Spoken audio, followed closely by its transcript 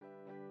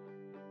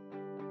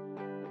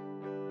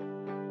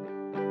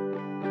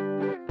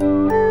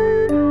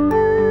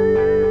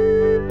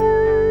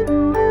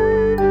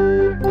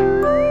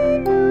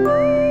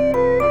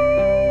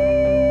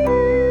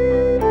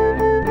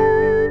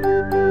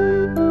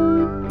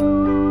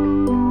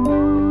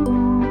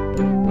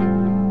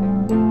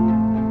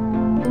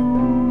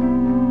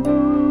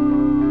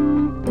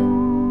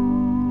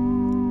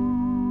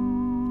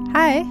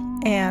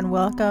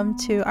welcome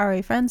to Are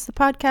We Friends, the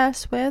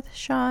podcast with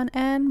Sean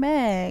and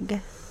Meg.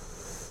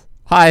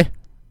 Hi.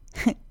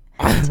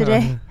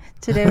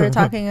 Today we're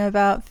talking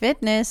about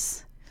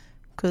fitness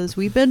because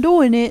we've been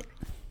doing it.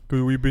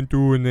 Because we've been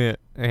doing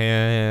it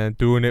and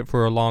doing it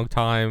for a long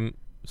time,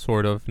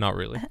 sort of, not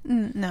really.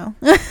 No.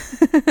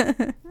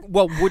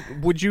 Well,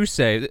 would you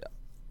say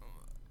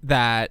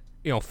that,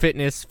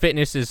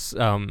 fitness is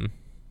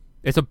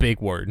it's a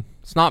big word.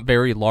 It's not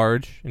very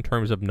large in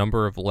terms of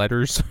number of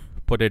letters,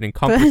 but it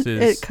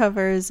encompasses it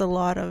covers a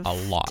lot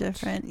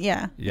different.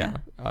 Yeah.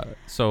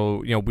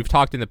 So, we've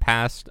talked in the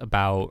past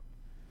about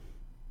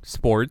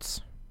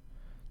sports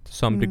to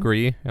some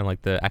degree and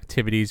like the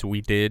activities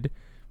we did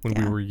when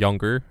we were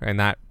younger, and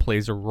that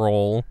plays a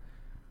role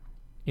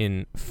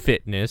in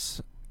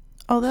fitness.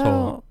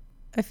 Although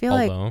I feel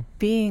like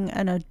being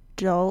an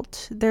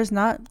adult, there's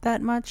not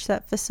that much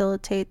that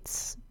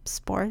facilitates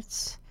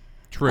sports.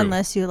 True.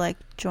 Unless you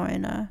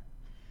join an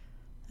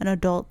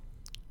adult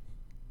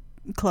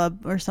club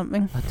or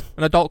something.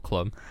 An adult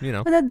club,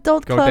 An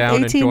adult go club,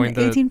 down 18, and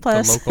join 18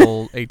 plus. the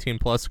local 18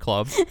 plus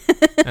club,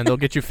 and they'll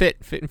get you fit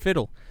and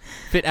fiddle.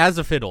 Fit as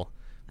a fiddle.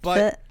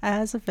 Fit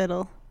as a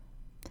fiddle.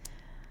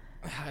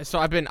 So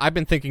I've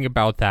been thinking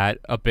about that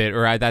a bit,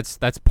 or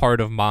that's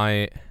part of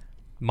my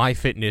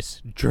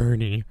fitness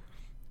journey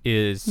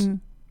is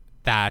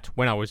that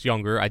when I was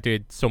younger, I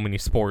did so many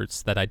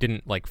sports that I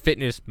didn't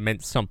fitness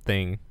meant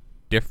something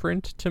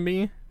different to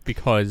me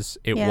because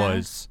it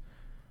was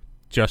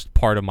just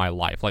part of my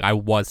life. I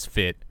was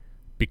fit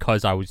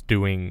because I was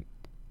doing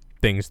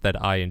things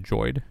that I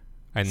enjoyed.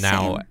 And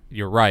now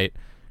you're right.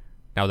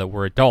 Now that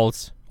we're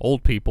adults,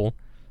 old people,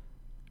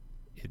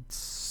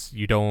 it's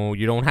you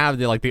don't have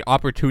the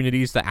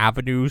opportunities, the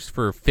avenues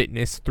for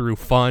fitness through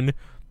fun.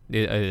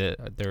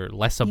 They're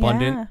less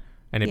abundant,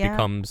 and it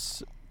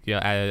becomes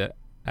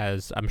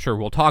as I'm sure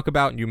we'll talk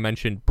about, and you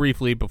mentioned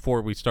briefly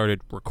before we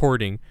started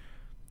recording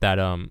that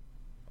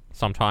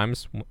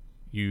sometimes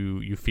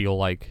you feel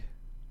like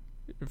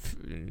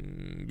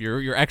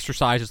your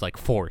exercise is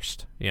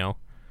forced,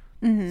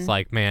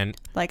 It's man,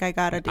 I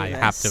gotta do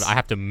this. I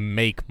have to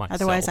make myself,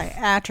 otherwise I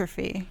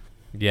atrophy.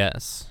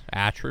 Yes,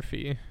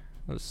 atrophy.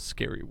 That's a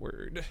scary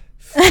word.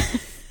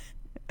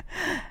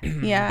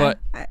 Yeah.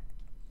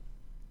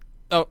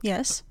 But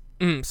yes.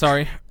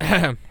 Sorry.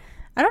 I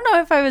don't know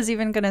if I was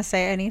even gonna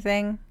say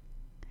anything.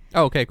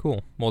 Oh, okay,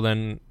 cool. Well,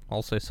 then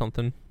I'll say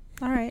something.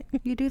 All right,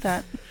 you do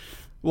that.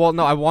 Well,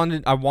 no, I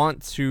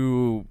want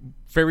to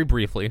very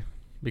briefly,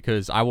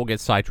 because I will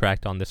get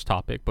sidetracked on this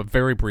topic, but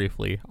very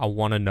briefly, I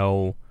want to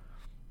know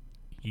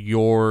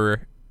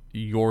your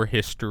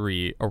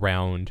history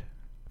around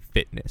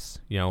fitness.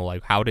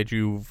 How did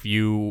you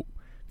view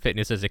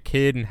fitness as a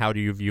kid, and how do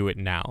you view it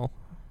now?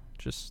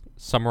 Just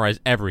summarize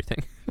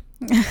everything.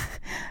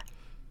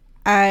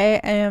 I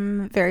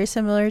am very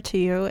similar to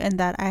you in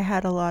that I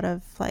had a lot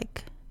of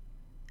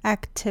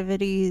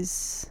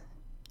activities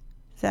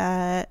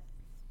that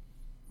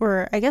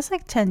were, I guess,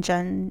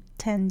 tangential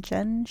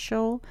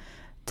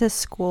to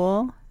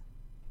school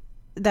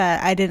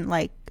that I didn't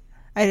like.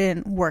 I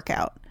didn't work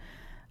out.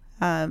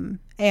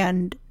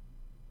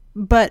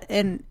 But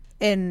in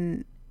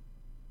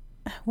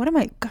what am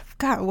I?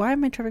 God, why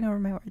am I tripping over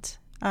my words?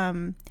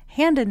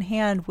 Hand in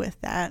hand with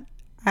that,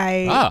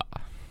 I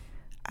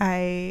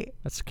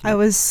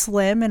was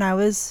slim and I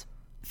was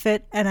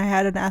fit and I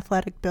had an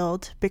athletic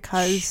build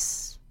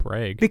because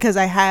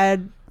I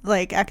had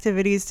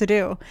activities to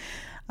do.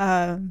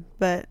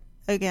 But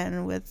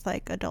again, with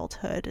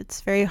adulthood,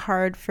 it's very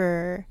hard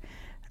for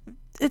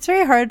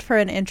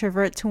an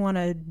introvert to want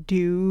to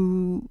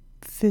do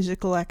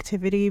physical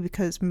activity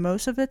because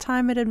most of the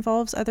time it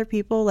involves other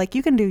people.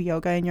 You can do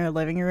yoga in your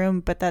living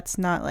room, but that's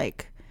not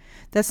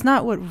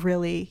what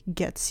really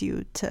gets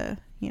you to,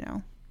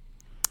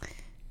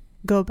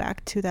 go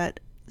back to that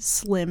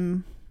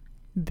slim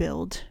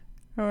build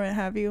or what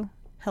have you.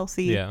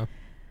 Healthy. Yeah.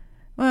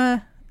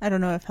 I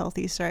don't know if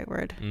healthy is the right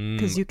word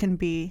because you can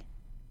be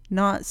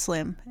not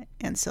slim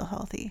and still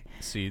healthy.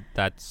 See,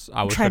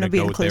 I was trying to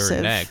go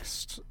there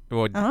next,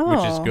 which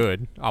is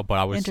good. But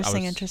I was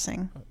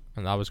interesting.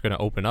 And I was going to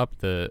open up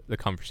the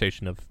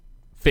conversation of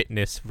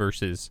fitness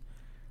versus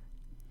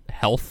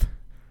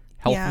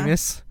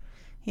healthiness,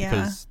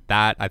 because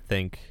that I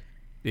think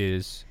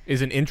is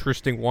an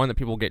interesting one that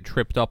people get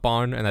tripped up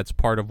on, and that's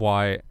part of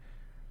why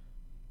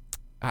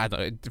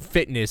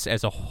fitness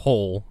as a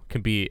whole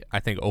can be, I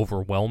think,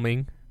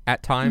 overwhelming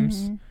at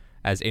times.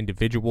 As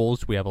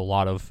individuals, we have a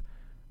lot of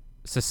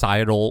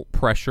societal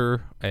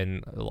pressure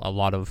and a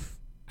lot of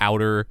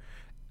outer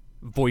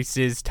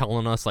voices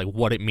telling us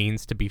what it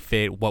means to be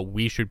fit, what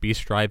we should be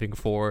striving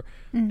for,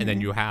 and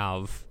then you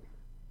have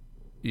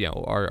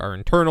our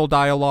internal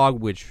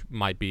dialogue, which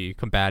might be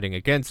combating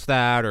against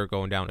that or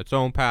going down its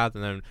own path,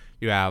 and then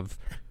you have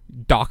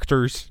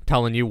doctors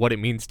telling you what it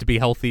means to be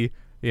healthy,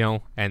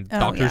 and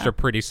doctors are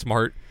pretty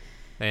smart.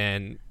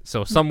 And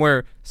so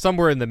somewhere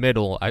in the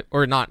middle,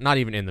 or not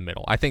even in the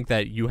middle, I think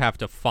that you have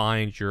to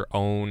find your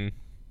own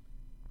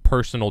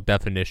personal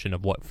definition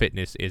of what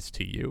fitness is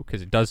to you,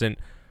 because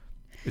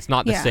it's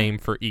not the same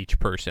for each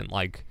person.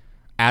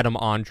 Adam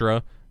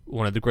Andra,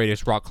 one of the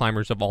greatest rock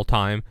climbers of all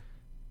time,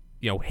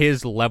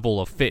 his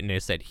level of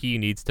fitness that he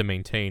needs to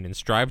maintain and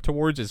strive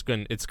towards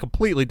it's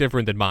completely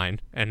different than mine,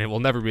 and it will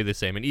never be the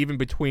same. And even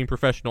between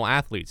professional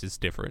athletes, it's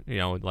different,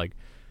 like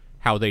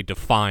how they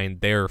define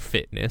their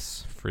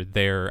fitness for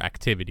their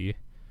activity.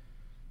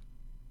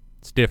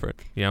 It's different,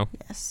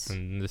 Yes.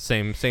 And the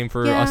same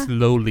for us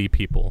lowly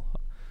people.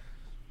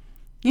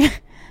 Yeah.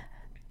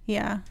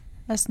 Yeah.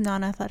 Us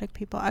non-athletic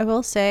people. I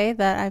will say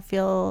that I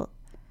feel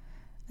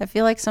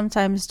like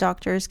sometimes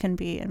doctors can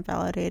be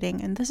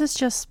invalidating, and this is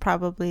just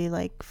probably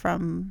like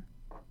from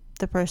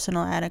the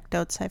personal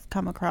anecdotes I've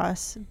come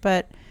across,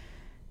 but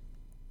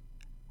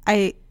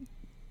I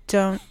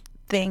don't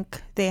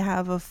think they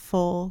have a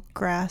full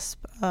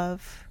grasp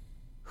of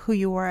who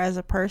you are as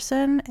a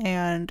person,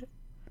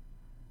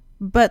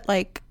 but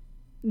like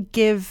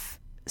give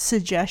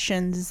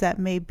suggestions that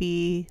may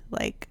be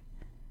like,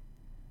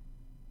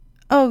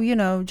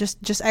 oh,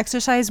 just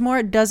exercise more.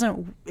 It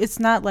doesn't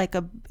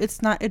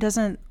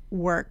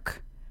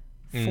work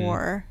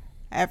for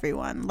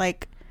everyone.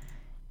 Like,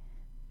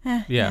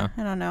 I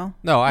don't know.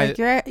 No, like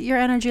your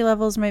energy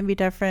levels might be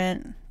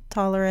different,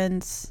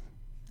 tolerance.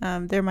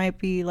 There might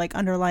be like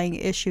underlying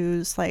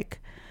issues like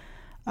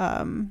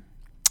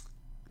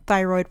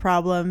thyroid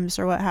problems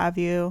or what have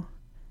you.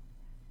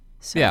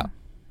 So. Yeah,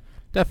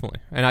 definitely.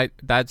 And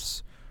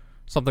that's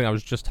something I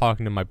was just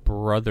talking to my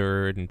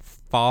brother and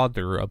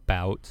father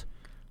about.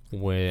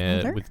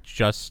 With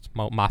just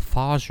my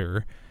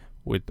father,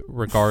 with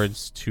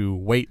regards to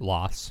weight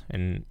loss,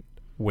 and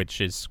which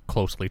is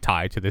closely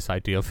tied to this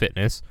idea of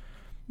fitness.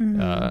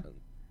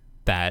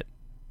 That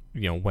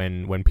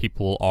when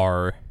people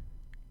are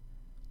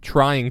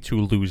trying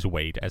to lose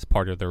weight as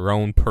part of their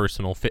own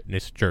personal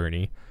fitness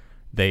journey,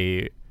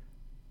 you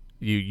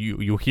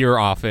hear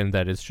often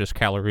that it's just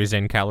calories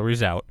in,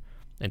 calories out,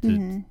 and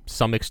to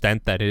some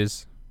extent that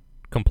is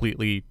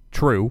completely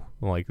true,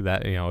 like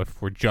that.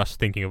 If we're just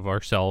thinking of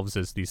ourselves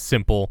as these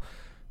simple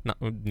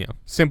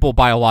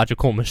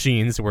biological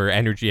machines where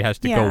energy has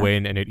to go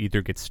in and it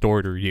either gets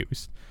stored or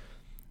used.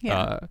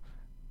 But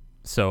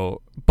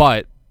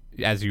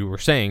as you were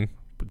saying,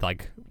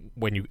 like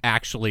when you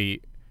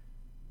actually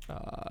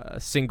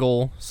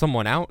single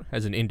someone out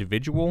as an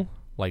individual,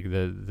 like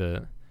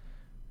the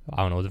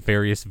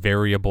various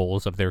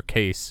variables of their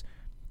case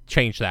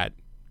change that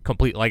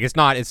completely. Like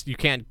you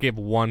can't give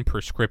one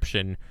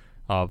prescription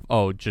of,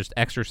 just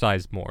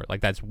exercise more.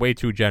 Like that's way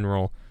too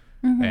general.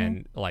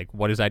 And like,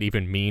 what does that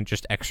even mean?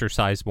 Just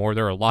exercise more?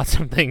 There are lots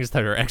of things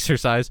that are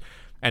exercise,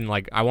 and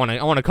like I want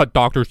to cut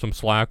doctors some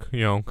slack,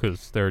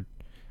 because they're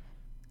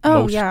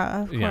of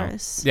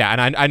course. Yeah,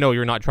 and I know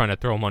you're not trying to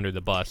throw them under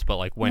the bus, but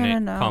like when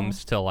it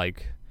comes to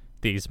like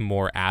these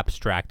more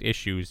abstract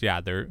issues,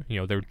 they're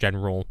they're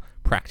general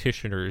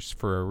practitioners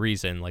for a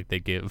reason. Like they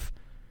give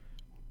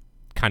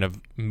kind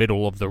of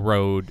middle of the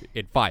road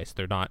advice.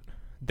 They're not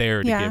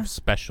there to give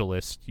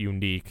specialist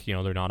unique,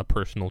 they're not a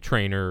personal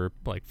trainer or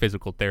like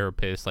physical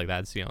therapist. Like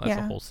that's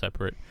a whole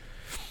separate.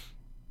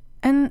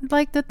 And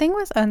like the thing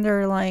with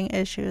underlying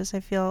issues,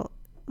 I feel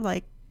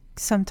like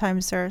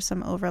sometimes there are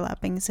some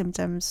overlapping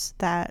symptoms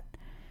that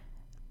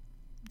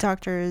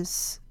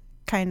doctors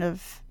kind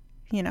of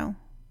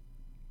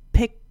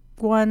pick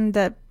one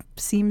that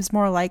seems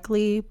more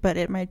likely, but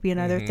it might be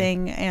another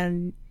thing,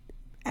 and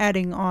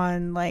adding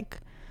on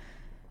like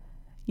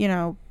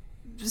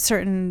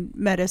certain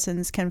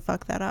medicines can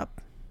fuck that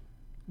up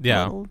a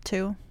little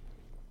too.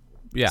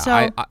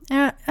 So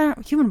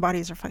human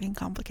bodies are fucking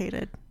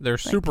complicated. They're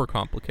super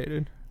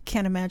complicated.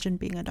 Can't imagine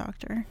being a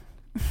doctor.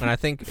 And I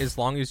think as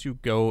long as you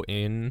go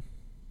in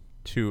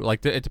to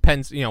like it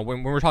depends,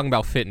 when we're talking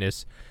about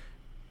fitness,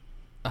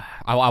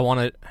 I want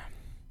to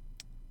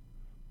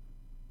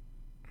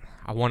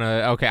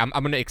okay, I'm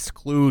going to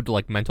exclude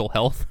like mental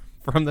health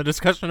from the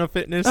discussion of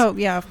fitness. Oh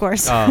yeah, of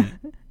course.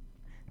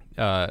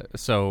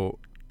 So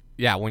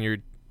yeah, when you're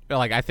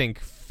like, I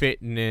think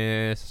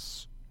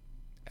fitness,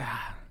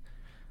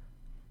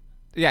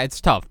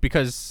 it's tough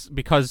because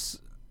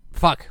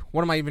fuck,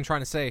 what am I even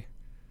trying to say?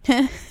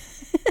 I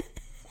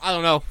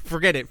don't know.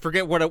 Forget it.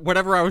 Forget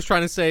whatever I was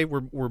trying to say.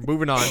 We're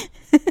moving on.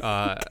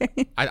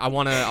 Okay. I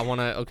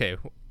wanna. Okay,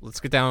 let's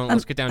get down.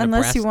 Let's get down to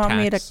brass tacks. Unless you want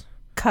me to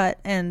cut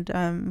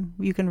and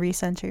you can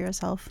recenter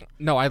yourself.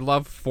 No, I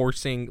love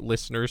forcing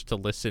listeners to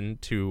listen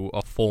to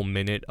a full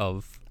minute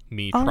of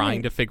me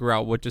trying to figure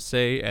out what to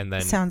say, and then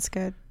sounds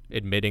good.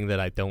 Admitting that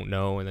I don't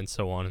know, and then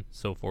so on and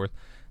so forth.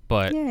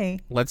 But yay.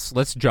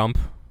 Let's jump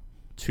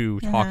to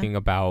talking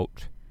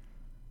about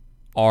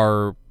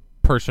our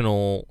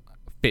personal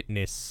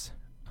fitness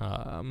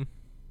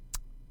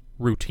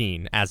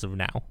routine as of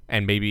now,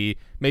 and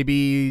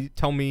maybe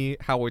tell me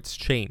how it's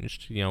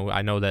changed.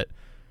 I know that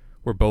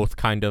we're both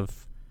kind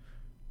of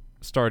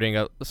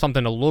starting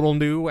something a little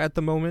new at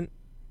the moment.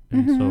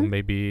 And so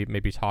maybe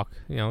talk,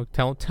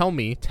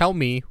 tell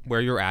me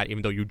where you're at,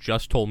 even though you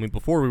just told me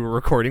before we were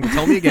recording, but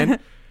tell me again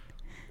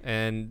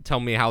and tell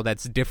me how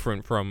that's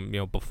different from,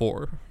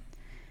 before.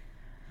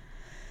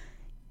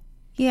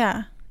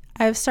 Yeah.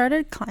 I've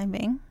started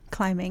climbing.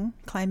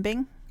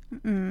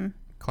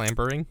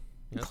 Clambering.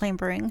 Yes.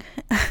 Clambering.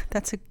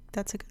 That's a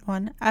good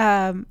one.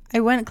 I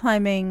went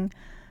climbing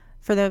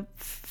for the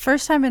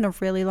first time in a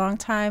really long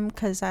time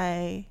because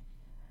I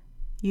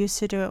used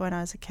to do it when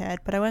I was a kid,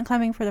 but I went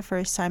climbing for the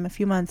first time a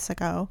few months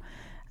ago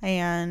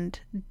and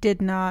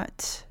did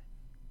not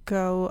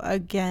go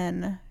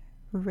again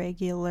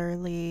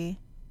regularly,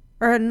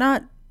 or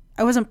not.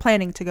 I wasn't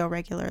planning to go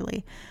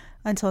regularly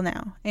until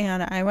now.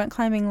 And I went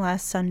climbing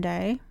last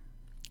Sunday,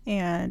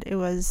 and it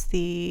was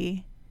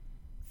the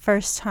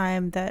first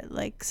time that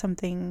like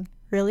something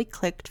really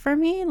clicked for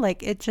me.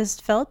 Like it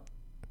just felt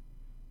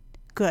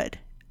good.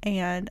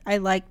 And I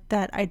liked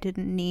that I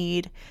didn't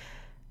need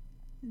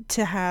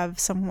to have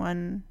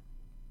someone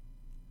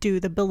do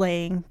the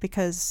belaying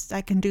because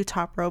I can do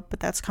top rope, but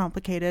that's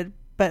complicated.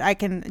 But I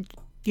can,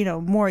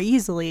 more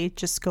easily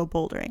just go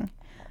bouldering.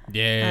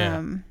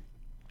 Yeah.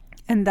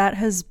 And that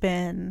has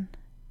been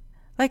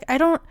like,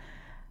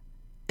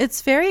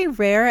 it's very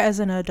rare as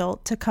an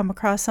adult to come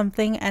across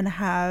something and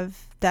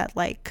have that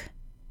like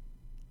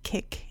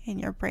kick in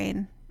your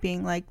brain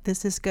being like,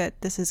 this is good.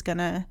 This is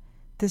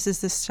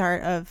the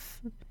start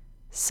of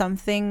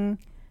something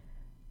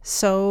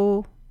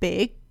so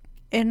big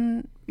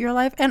in your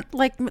life. And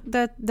like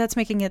that's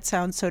making it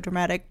sound so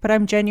dramatic, but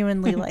I'm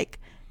genuinely like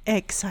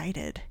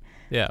excited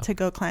to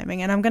go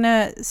climbing. And I'm going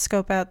to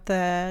scope out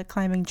the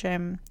climbing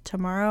gym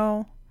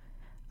tomorrow.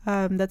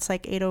 That's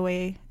like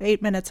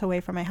 8 minutes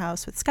away from my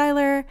house with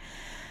Skylar.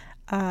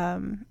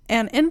 And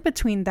in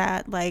between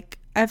that, like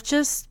I've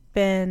just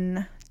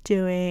been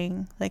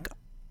doing like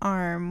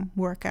arm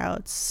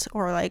workouts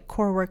or like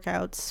core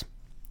workouts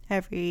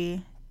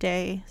every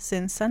day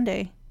since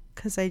Sunday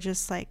because I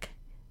just like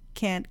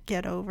can't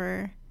get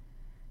over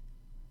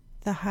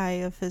the high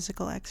of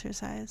physical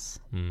exercise.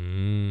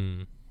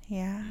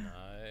 Yeah.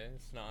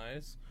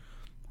 Nice.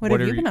 What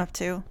have you been up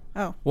to?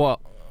 Oh. Well,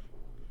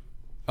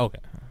 okay.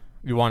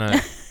 You want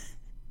to...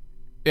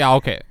 Yeah,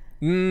 okay.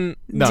 No,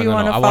 do you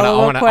want a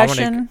follow-up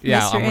question,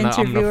 I'm going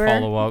to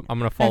follow up. I'm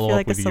going to follow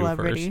up with you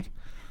first.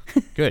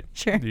 Good.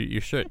 Sure.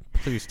 You should.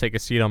 Please take a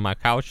seat on my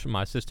couch.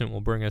 My assistant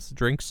will bring us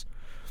drinks.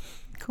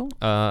 Cool.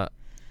 So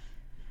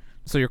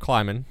you're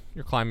climbing.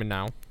 You're climbing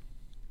now.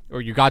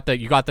 Or you got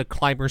the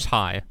climber's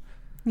high.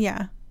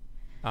 Yeah.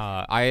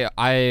 I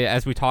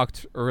as we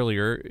talked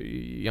earlier,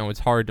 it's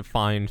hard to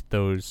find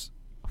those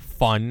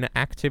fun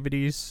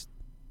activities,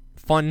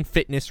 fun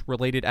fitness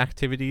related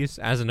activities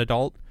as an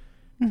adult.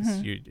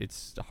 Mm-hmm.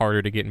 It's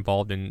harder to get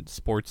involved in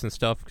sports and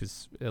stuff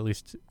because at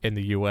least in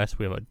the U.S.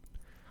 we have a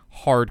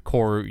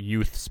hardcore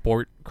youth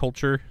sport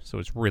culture, so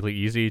it's really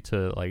easy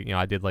to like,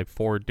 I did like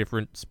 4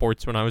 different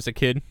sports when I was a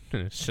kid,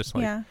 and it's just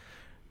like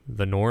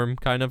the norm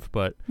kind of.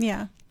 But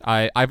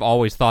I've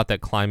always thought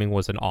that climbing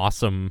was an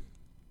awesome,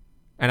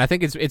 and I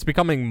think it's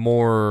becoming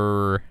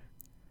more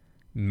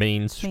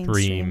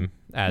mainstream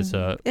as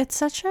a. It's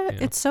such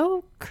a it's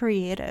so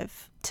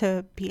creative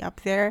to be up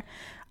there.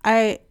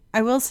 I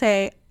will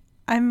say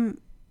I'm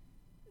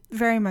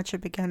very much a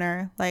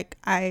beginner. Like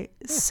I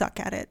suck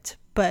at it,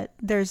 but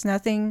there's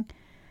nothing.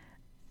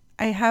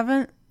 I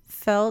haven't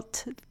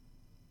felt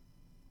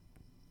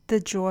the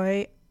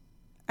joy.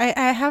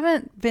 I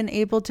haven't been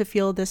able to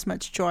feel this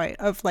much joy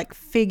of like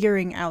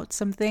figuring out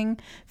something,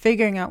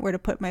 figuring out where to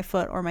put my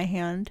foot or my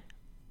hand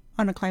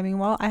on a climbing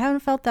wall. I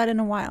haven't felt that in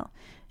a while.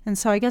 And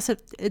so I guess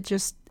it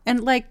just,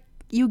 and like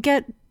you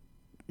get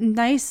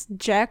nice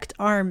jacked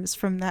arms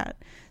from that.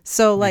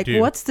 So like,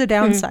 what's the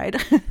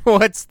downside?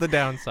 What's the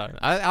downside?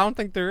 I don't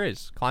think there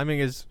is. Climbing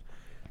is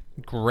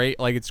great.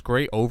 Like it's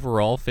great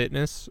overall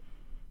fitness.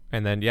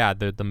 And then,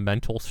 the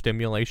mental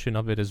stimulation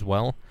of it as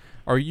well.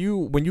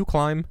 When you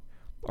climb,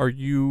 are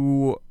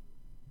you,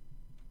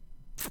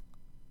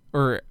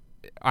 or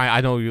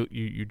I know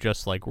you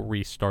just like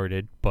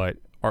restarted, but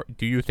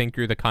do you think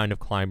you're the kind of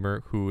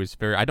climber who is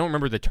very, I don't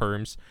remember the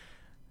terms,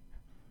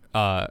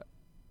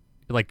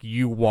 like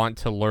you want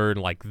to learn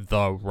like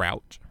the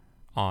route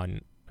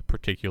on a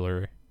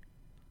particular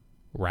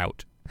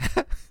route?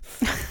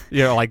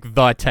 Like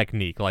the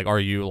technique. Like, are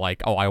you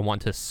like, I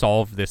want to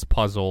solve this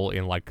puzzle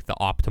in like the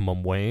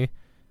optimum way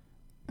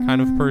kind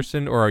of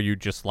person? Or are you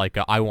just like,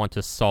 I want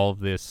to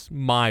solve this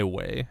my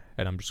way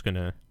and I'm just going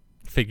to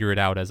figure it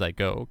out as I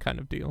go kind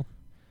of deal?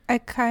 I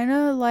kind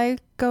of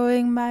like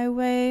going my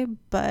way,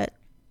 but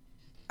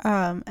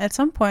at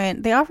some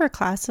point they offer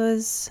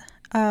classes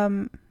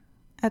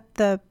at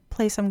the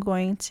place I'm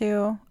going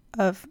to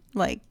of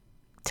like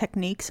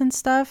techniques and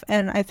stuff,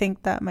 and I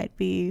think that might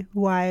be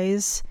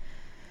wise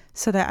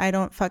so that I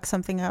don't fuck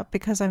something up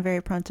because I'm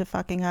very prone to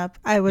fucking up.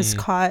 I was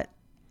caught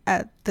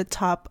at the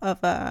top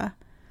of a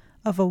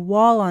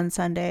wall on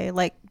Sunday,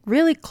 like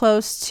really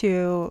close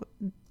to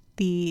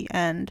the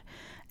end,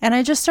 and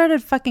I just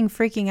started fucking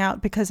freaking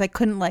out because I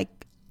couldn't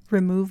like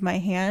remove my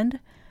hand,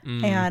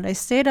 and I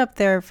stayed up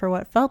there for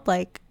what felt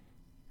like,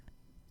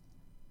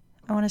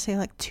 I want to say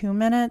like 2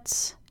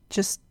 minutes,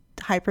 just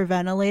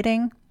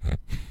hyperventilating.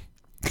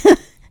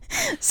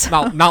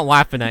 So, not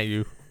laughing at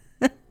you,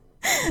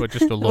 but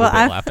just a little bit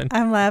laughing.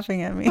 I'm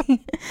laughing at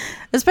me.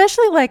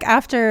 Especially like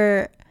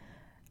after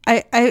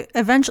I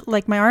eventually,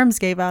 like, my arms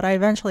gave out. I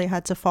eventually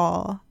had to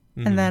fall.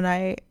 And then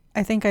I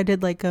think I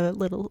did like a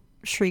little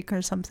shriek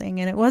or something,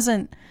 and it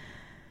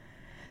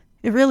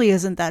really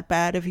isn't that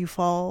bad if you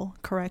fall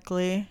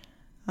correctly.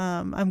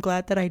 I'm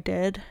glad that I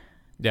did.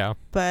 Yeah.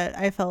 But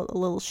I felt a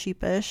little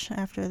sheepish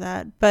after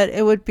that. But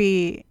I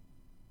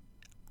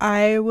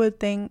would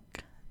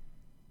think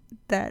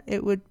that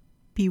it would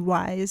be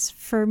wise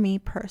for me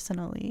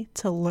personally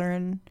to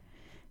learn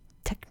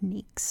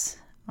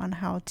techniques on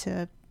how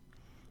to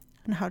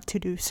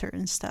do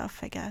certain stuff,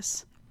 I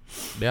guess.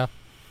 Yeah.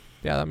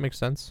 Yeah, that makes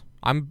sense.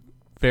 I'm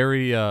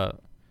very I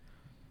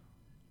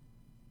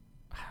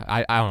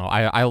don't know.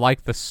 I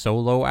like the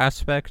solo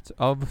aspect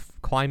of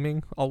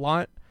climbing a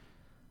lot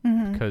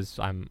because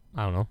I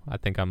don't know. I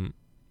think I'm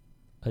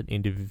an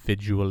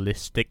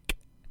individualistic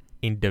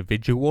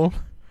individual.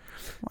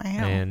 Wow.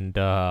 And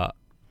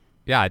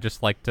yeah, I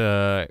just like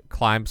to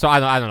climb. So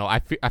I don't know.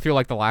 I feel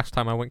like the last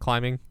time I went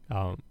climbing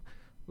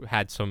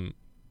had some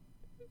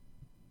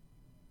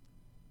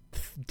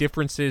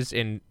differences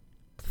in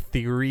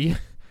theory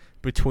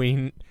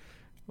between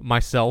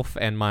myself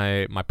and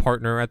my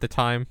partner at the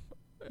time,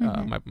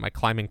 my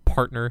climbing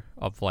partner,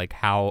 of like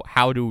how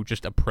to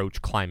just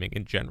approach climbing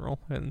in general.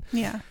 And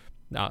I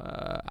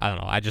don't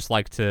know, I just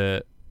like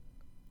to,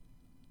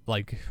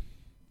 like,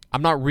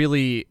 I'm not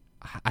really,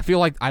 I feel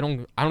like I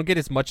don't get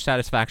as much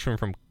satisfaction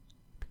from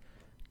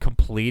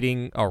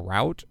completing a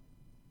route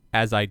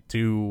as I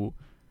do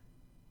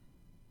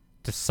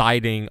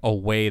deciding a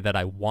way that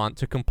I want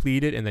to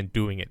complete it and then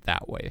doing it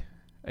that way,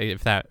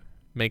 if that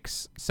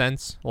makes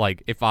sense.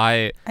 Like, if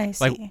I see.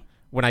 Like,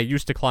 when I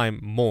used to climb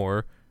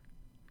more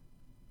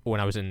when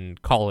I was in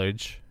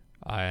college,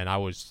 and I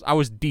was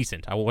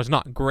decent. I was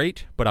not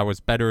great, but I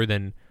was better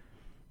than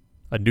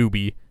a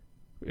newbie,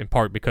 in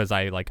part because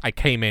I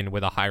came in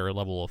with a higher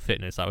level of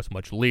fitness. I was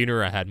much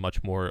leaner. I had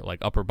much more like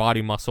upper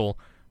body muscle,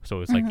 so it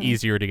was like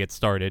easier to get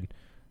started.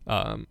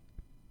 What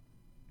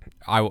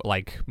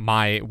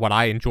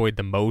I enjoyed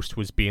the most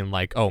was being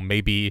like, oh,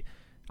 maybe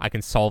I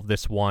can solve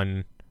this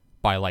one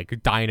by like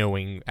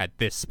dynoing at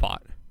this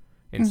spot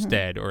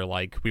instead, or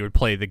like we would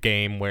play the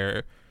game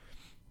where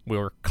we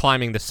were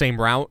climbing the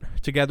same route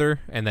together,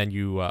 and then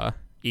you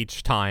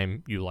each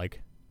time you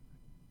like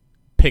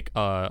pick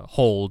a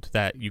hold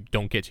that you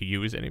don't get to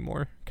use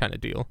anymore, kind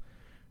of deal.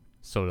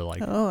 So to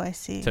like, oh, I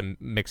see, to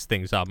mix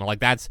things up. And like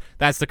that's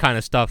the kind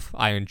of stuff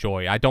I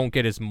enjoy. I don't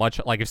get as much,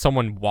 like, if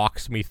someone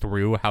walks me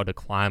through how to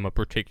climb a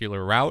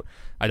particular route,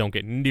 I don't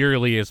get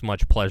nearly as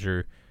much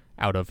pleasure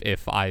out of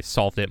if I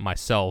solved it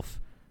myself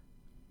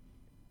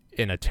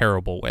in a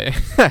terrible way.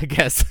 I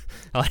guess.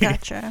 Like,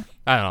 gotcha.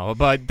 I don't know,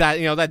 but that,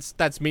 you know,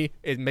 that's me.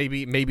 It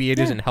maybe it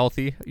isn't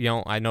healthy. You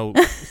know, I know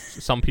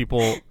some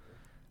people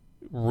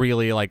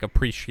really like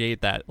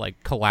appreciate that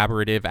like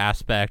collaborative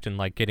aspect and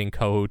like getting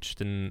coached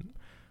and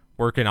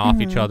working off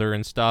each other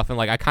and stuff, and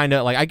like I kind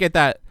of like, I get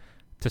that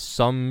to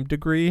some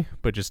degree,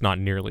 but just not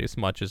nearly as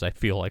much as I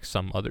feel like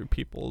some other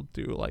people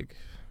do. Like,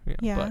 you know,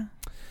 yeah,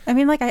 but. I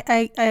mean, like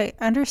I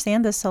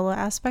understand the solo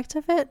aspect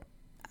of it.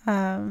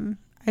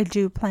 I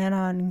do plan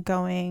on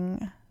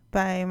going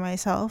by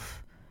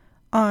myself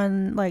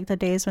on like the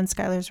days when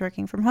Skylar's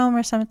working from home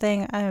or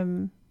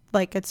something.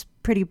 Like, it's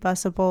pretty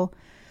busable,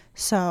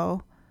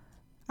 so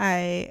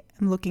I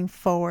am looking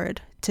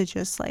forward to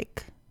just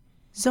like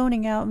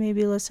zoning out,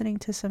 maybe listening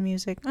to some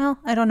music. Well,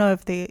 I don't know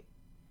if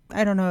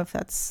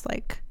that's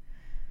like,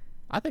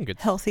 I think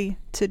it's healthy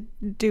to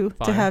do,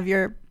 fine. to have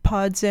your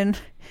pods in,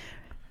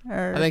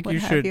 or I think what you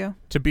have should, you.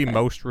 to be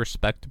most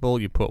respectable,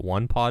 you put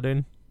one pod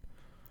in.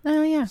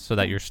 Oh yeah, so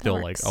that you're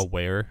still like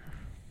aware.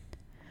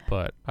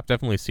 But I've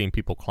definitely seen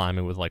people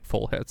climbing with like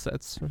full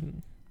headsets.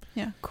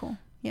 Yeah, cool.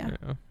 Yeah.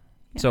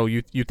 So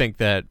you think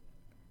that,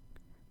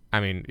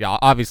 I mean, yeah,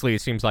 obviously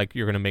it seems like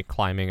you're going to make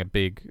climbing a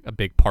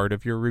big part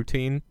of your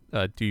routine.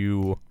 How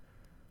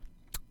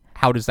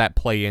does that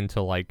play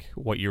into like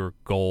what your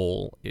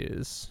goal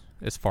is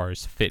as far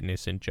as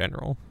fitness in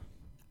general?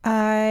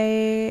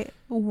 I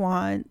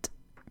want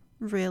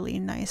really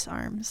nice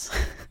arms.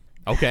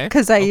 Okay.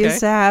 Because I used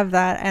to have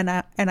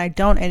that, and I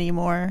don't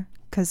anymore,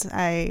 because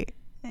I,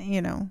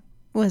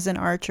 was an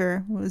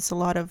archer. It was a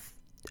lot of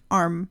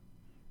arm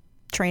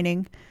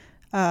training.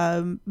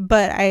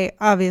 But I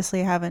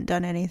obviously haven't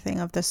done anything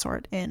of the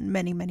sort in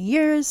many, many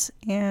years,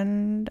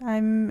 and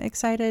I'm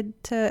excited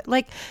to,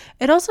 like,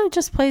 it also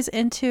just plays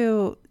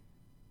into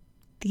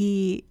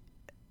the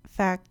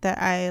fact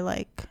that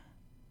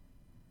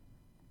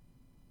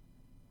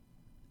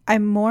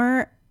I'm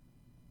more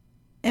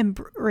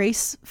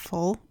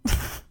embraceful.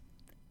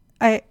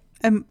 I'm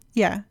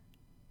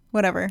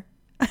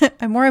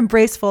more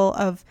embraceful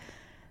of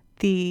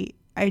the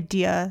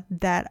idea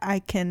that I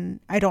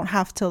don't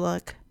have to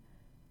look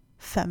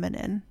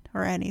feminine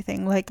or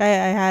anything. Like, I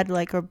had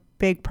like a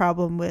big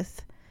problem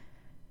with,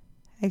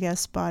 I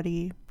guess,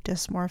 body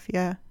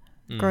dysmorphia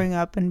growing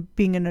up and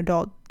being an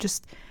adult,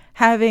 just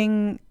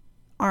having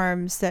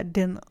arms that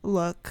didn't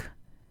look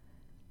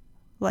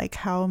like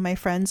how my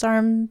friends'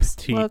 arms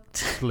petite, looked.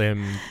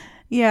 Slim.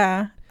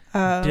 Yeah.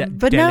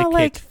 But now,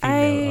 like,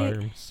 female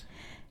arms.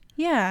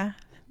 Yeah.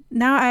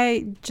 Now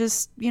I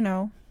just, you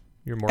know,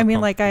 You're more I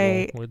mean, like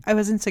I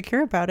was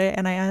insecure about it,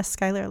 and I asked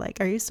Skylar, like,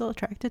 are you still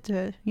attracted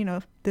to, you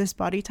know, this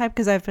body type?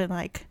 Because I've been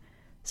like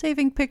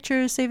saving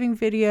pictures, saving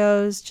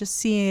videos, just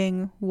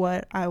seeing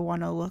what I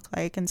want to look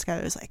like. And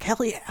Skylar was like,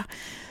 hell yeah.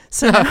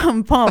 So now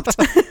I'm pumped.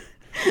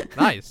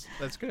 Nice.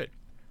 That's good.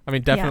 I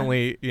mean,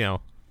 definitely, you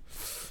know.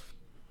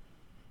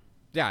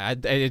 Yeah,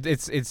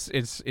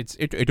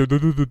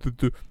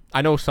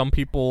 I know some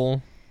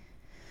people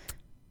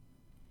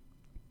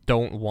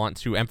don't want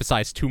to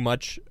emphasize too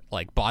much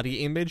like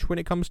body image when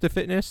it comes to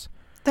fitness.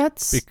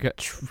 That's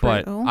true.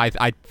 But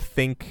I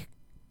think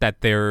that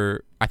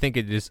I think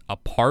it is a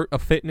part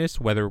of fitness,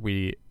 whether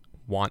we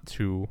want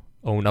to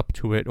own up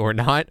to it or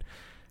not.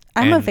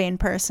 I'm a vain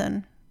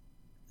person.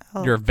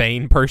 You're a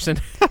vain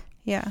person?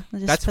 Yeah,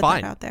 just that's put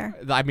fine. That out there.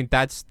 I mean,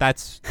 that's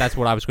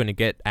what I was going to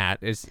get at.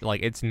 Is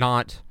like, it's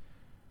not,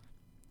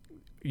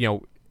 you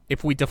know,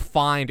 if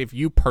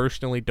you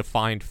personally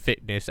defined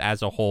fitness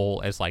as a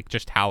whole as like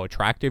just how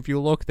attractive you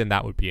look, then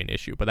that would be an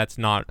issue. But that's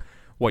not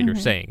what you're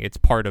saying. It's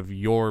part of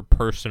your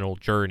personal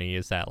journey,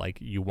 is that like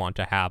you want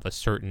to have a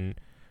certain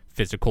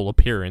physical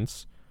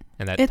appearance,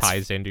 and that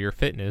ties into your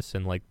fitness.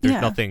 And like,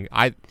 there's nothing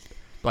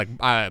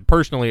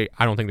personally,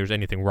 I don't think there's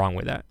anything wrong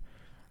with that.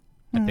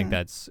 I think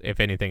that's, if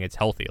anything, it's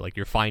healthy. Like,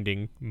 you're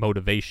finding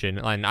motivation.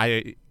 And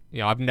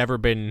I've never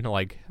been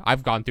like,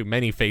 I've gone through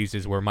many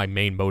phases where my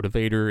main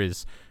motivator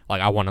is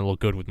like, I want to look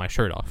good with my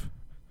shirt off.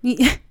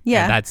 Yeah.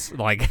 And that's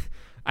like,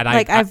 and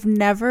I've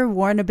never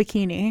worn a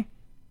bikini,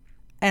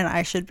 and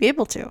I should be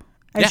able to.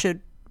 I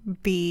should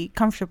be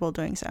comfortable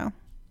doing so.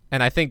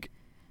 And I think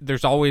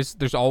there's always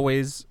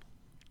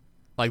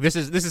like, this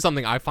is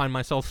something I find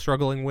myself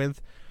struggling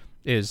with.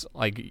 Is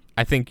like,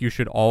 I think we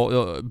should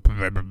always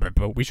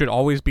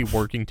be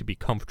working to be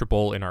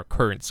comfortable in our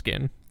current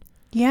skin.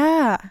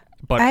 Yeah.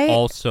 But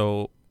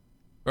also,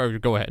 or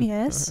go ahead.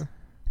 Yes.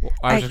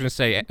 I was just gonna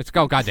say,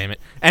 God damn it.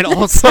 And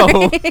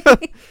also,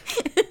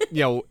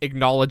 you know,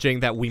 acknowledging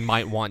that we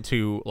might want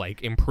to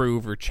like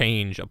improve or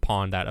change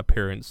upon that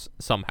appearance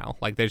somehow.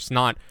 Like, it's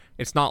not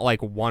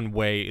like one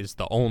way is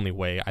the only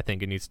way. I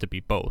think it needs to be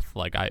both.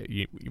 Like,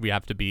 we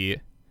have to be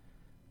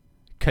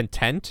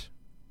content.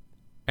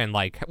 And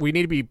like, we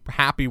need to be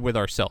happy with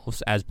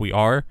ourselves as we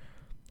are,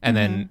 and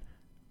then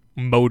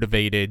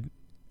motivated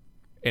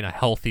in a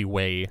healthy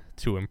way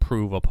to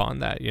improve upon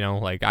that. You know,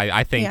 like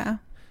I think,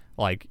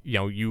 like, you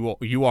know,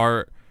 you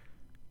are,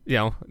 you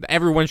know,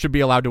 everyone should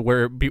be allowed to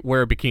wear a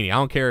bikini. I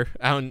don't care.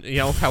 You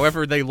know,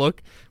 however they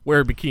look,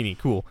 wear a bikini.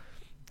 Cool.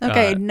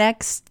 Okay,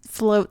 next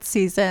float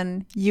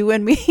season, you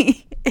and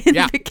me in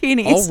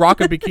bikinis. I'll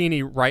rock a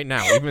bikini right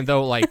now, even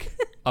though like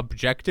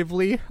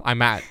objectively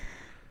I'm at.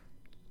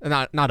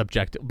 Not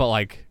objective, but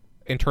like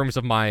in terms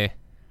of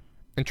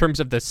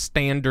the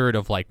standard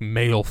of like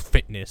male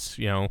fitness,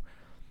 you know,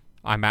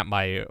 I'm at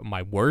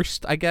my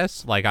worst, I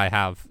guess. Like, I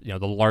have, you know,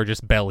 the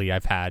largest belly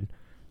I've had.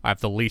 I have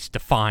the least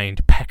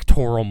defined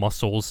pectoral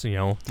muscles. You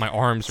know, my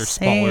arms are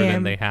smaller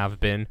than they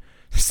have been.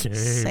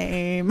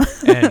 Same.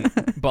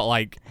 But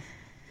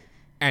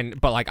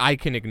I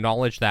can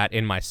acknowledge that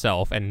in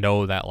myself and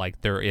know that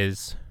like there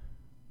is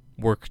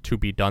work to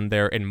be done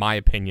there, in my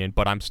opinion.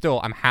 But I'm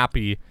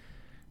happy.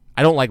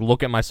 I don't like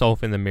look at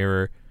myself in the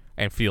mirror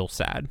and feel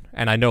sad.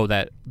 And I know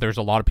that there's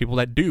a lot of people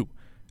that do.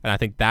 And I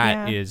think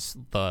that is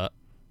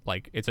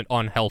it's an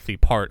unhealthy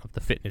part of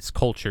the fitness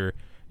culture,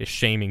 is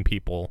shaming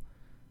people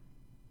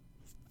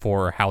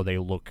for how they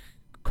look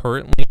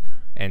currently.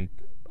 And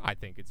I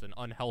think it's an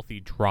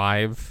unhealthy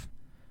drive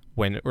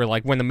when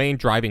the main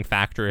driving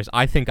factor is,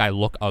 I think I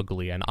look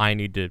ugly and I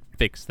need to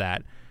fix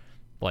that.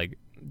 Like,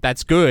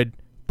 that's good,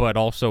 but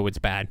also it's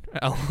bad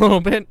a little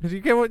bit. Do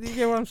you get what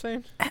I'm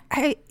saying?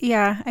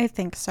 I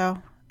think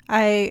so.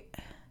 I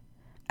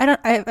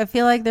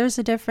feel like there's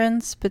a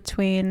difference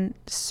between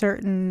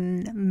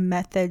certain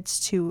methods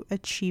to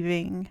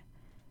achieving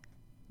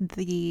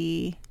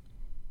the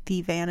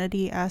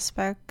vanity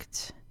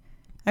aspect.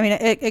 I mean,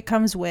 it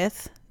comes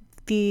with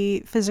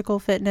the physical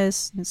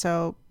fitness, and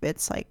so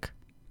it's like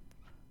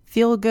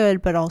feel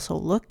good but also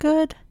look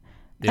good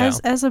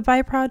as a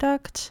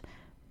byproduct.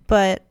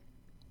 But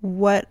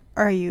what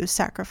are you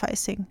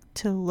sacrificing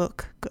to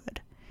look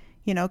good?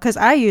 You know, because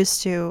I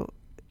used to,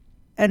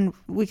 and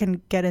we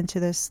can get into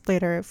this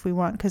later if we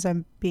want, because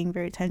I'm being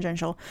very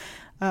tangential,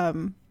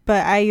 but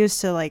I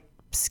used to like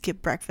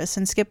skip breakfast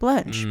and skip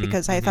lunch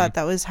because I thought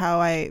that was how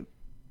I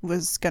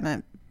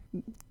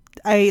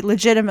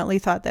legitimately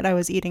thought that I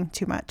was eating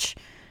too much,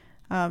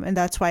 and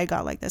that's why I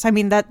got like this. I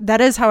mean,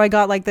 that is how I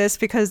got like this,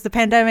 because the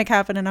pandemic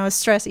happened and I was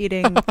stress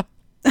eating.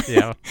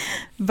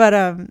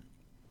 But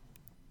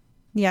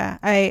yeah,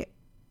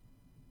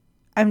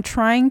 I'm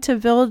trying to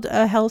build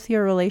a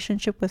healthier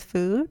relationship with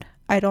food.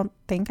 I don't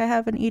think I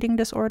have an eating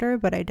disorder,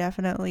 but I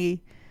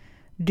definitely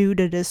do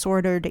the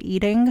disordered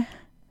eating.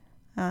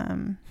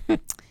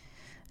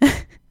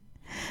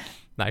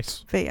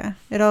 Nice. But yeah,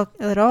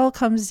 it all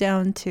comes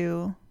down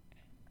to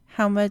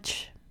how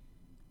much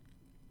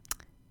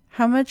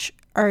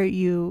are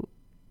you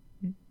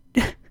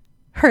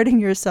hurting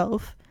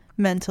yourself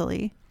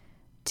mentally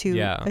to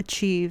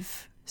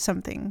achieve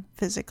something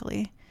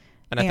physically.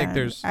 And I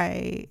think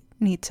I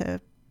need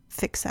to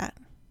fix that.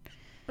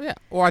 Yeah.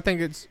 Or I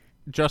think it's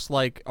just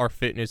like our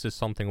fitness is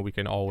something we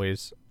can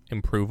always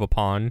improve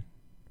upon.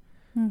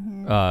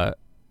 Mm-hmm.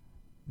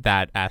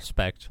 That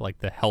aspect, like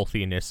the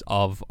healthiness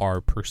of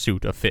our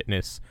pursuit of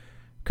fitness,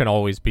 can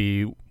always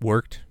be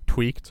worked,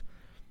 tweaked.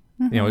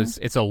 Mm-hmm. You know,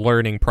 it's a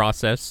learning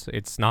process.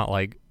 It's not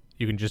like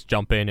you can just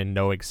jump in and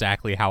know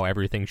exactly how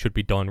everything should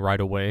be done right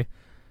away.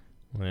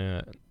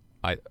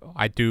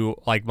 I do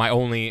like my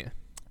only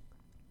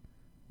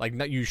like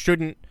you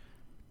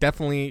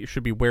definitely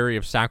should be wary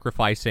of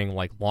sacrificing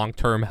like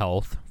long-term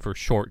health for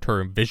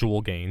short-term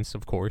visual gains,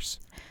 of course.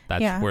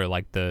 That's where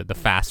like the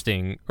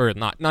fasting, or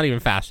not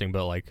even fasting,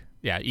 but like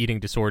eating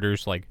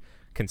disorders like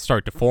can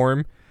start to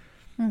form.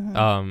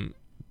 Mm-hmm.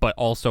 But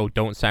also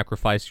don't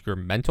sacrifice your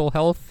mental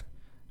health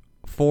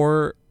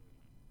for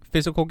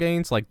physical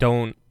gains. Like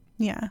don't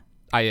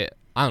I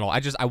don't know,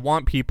 I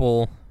want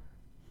people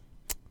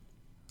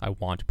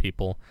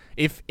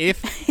if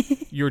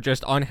you're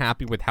just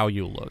unhappy with how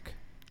you look,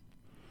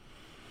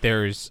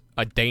 there's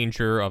a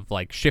danger of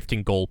like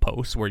shifting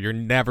goalposts where you're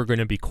never going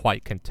to be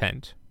quite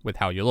content with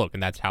how you look.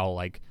 And that's how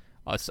like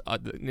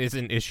is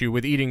an issue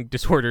with eating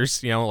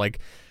disorders, you know, like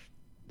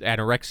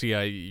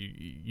anorexia.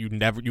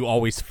 You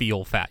always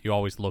feel fat, you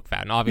always look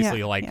fat, and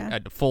obviously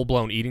a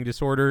full-blown eating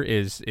disorder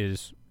is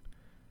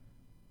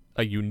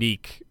a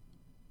unique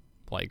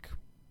like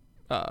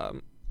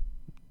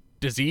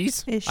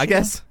disease issue. I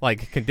guess,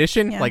 like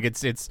condition. Like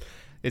it's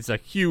a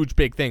huge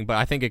big thing, but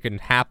I think it can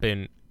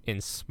happen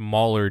in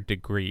smaller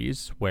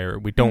degrees where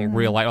we don't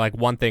realize. Like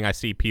one thing I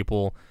see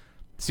people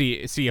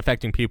see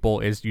affecting people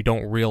is you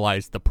don't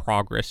realize the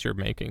progress you're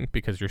making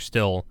because you're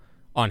still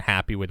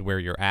unhappy with where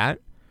you're at.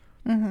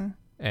 Mm-hmm.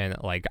 And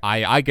like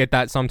I get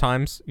that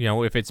sometimes, you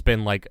know, if it's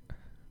been like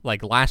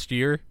last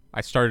year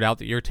I started out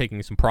the year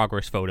taking some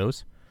progress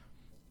photos,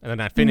 and then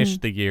I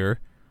finished the year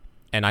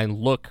and I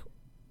look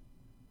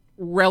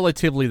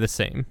relatively the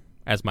same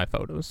as my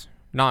photos.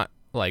 Not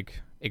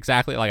like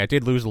exactly, like I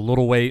did lose a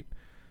little weight,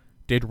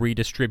 did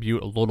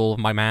redistribute a little of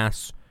my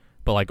mass,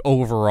 but like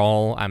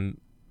overall I'm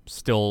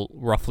still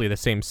roughly the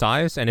same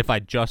size. And if I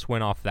just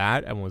went off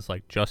that and was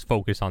like just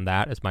focused on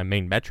that as my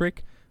main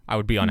metric, I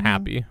would be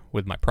unhappy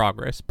with my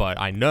progress. But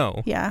I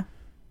know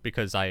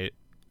because I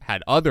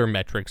had other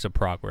metrics of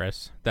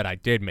progress that I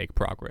did make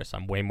progress.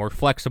 I'm way more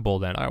flexible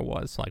than I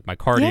was. Like my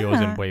cardio is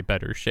in way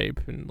better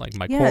shape, and like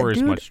my core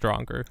is much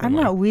stronger. I'm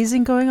not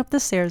wheezing going up the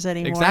stairs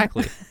anymore.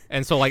 Exactly.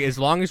 And so like as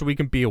long as we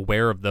can be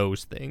aware of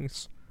those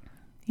things,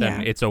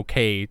 then it's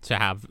okay to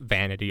have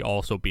vanity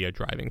also be a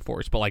driving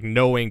force. But like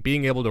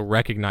being able to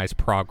recognize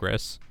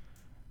progress,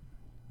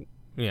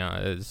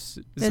 is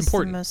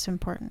important. The most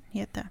important.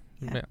 Yeah.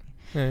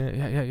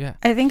 Yeah.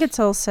 I think it's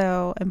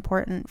also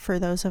important for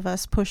those of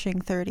us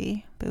pushing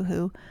 30.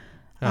 Boo-hoo.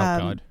 Oh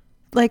God.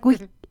 Like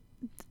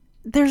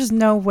there's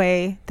no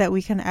way that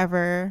we can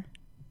ever.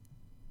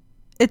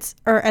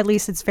 Or at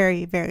least it's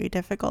very, very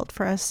difficult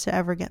for us to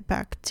ever get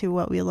back to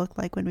what we looked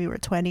like when we were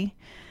 20.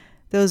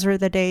 Those were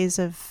the days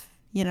of,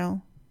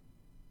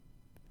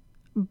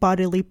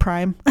 bodily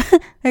prime,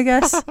 I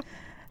guess.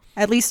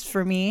 At least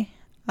for me.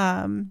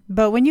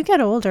 But when you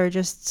get older,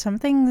 just some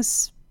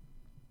things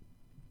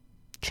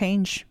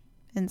change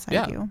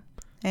inside you.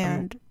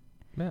 And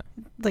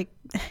like,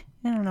 I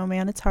don't know,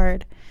 man, it's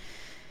hard.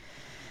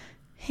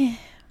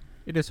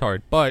 It is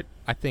hard, but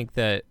I think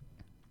that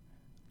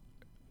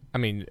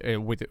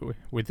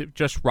with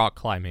just rock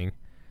climbing,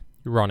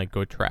 you're on a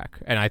good track.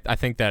 And I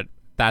think that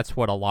that's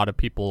what a lot of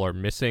people are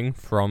missing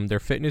from their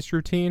fitness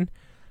routine,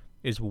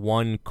 is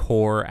one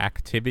core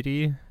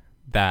activity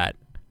that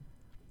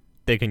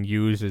they can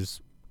use as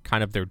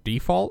kind of their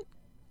default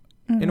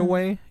in a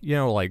way.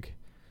 Like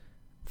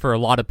for a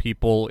lot of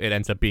people, it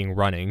ends up being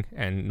running,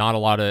 and not a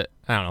lot of,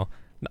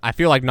 I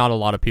feel like not a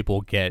lot of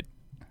people get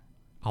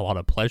a lot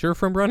of pleasure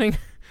from running.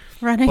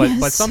 Running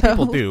but some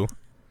people do.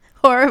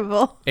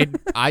 Horrible.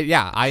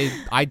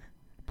 I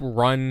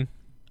run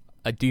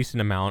a decent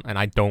amount, and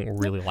I don't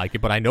really like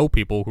it, but I know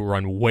people who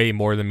run way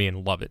more than me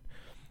and love it.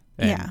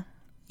 And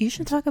you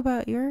should talk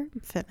about your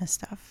fitness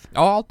stuff.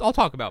 I'll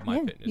talk about my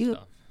fitness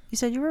stuff. You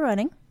said you were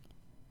running.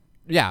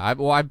 Yeah, I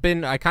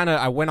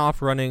went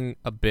off running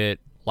a bit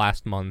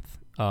last month.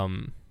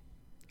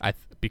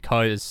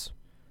 Because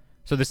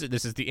this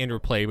is the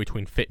interplay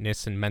between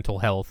fitness and mental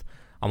health.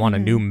 I'm on a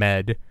new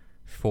med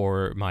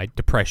for my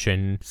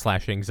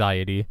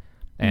depression/anxiety,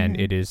 and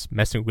it is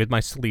messing with my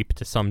sleep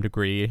to some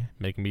degree,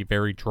 making me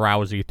very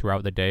drowsy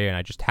throughout the day, and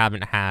I just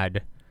haven't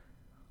had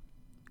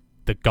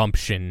the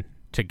gumption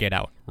to get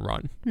out and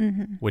run,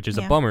 which is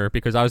a bummer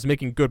because I was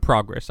making good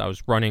progress. I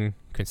was running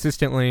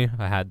consistently.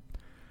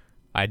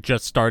 I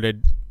just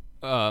started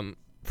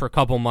for a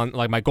couple months.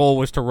 Like my goal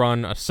was to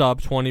run a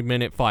sub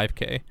 20-minute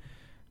 5K,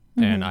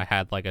 and I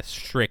had like a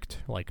strict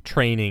like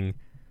training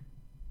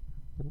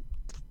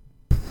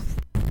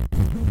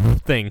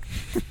thing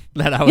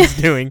that I was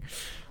doing.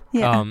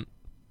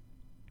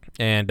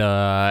 And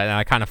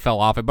I kind of fell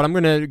off it, but I'm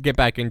gonna get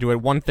back into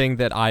it. One thing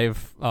that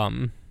I've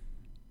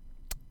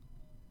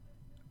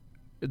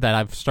that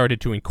I've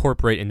started to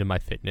incorporate into my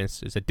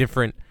fitness is a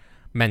different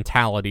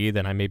mentality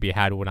than I maybe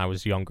had when I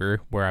was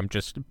younger, where I'm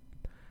just,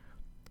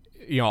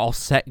 I'll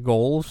set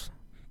goals,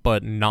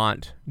 but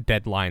not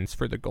deadlines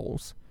for the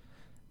goals.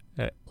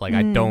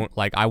 I don't,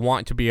 I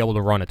want to be able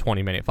to run a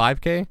 20-minute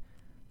 5K,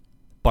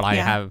 but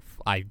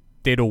I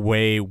did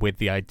away with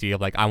the idea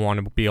of, I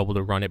want to be able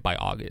to run it by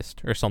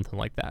August or something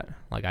like that.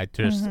 I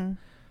just,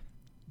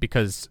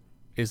 because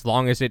as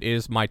long as it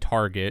is my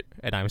target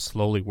and I'm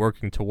slowly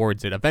working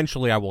towards it,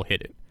 eventually I will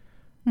hit it.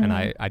 And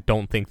I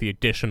don't think the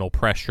additional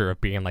pressure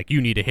of being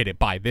you need to hit it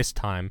by this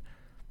time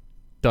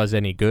does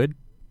any good.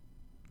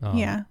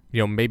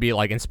 Maybe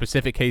in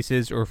specific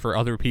cases or for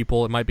other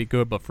people it might be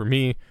good, but for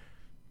me,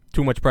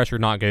 too much pressure,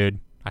 not good.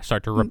 I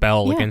start to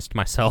rebel against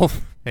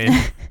myself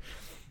and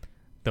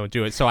don't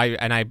do it. So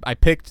I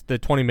picked the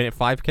 20-minute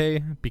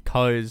 5K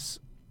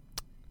because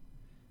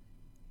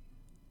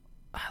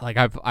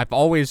I've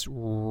always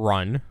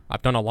run.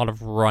 I've done a lot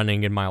of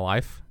running in my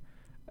life.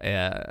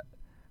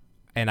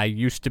 And I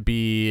used to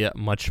be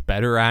much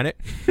better at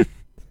it.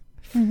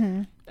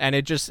 And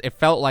it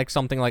felt like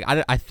something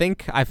I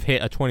think I've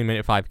hit a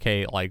 20-minute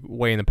 5K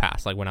way in the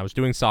past. When I was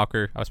doing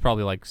soccer, I was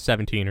probably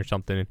 17 or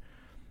something.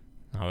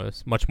 I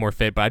was much more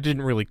fit, but I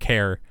didn't really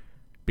care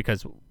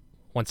because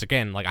once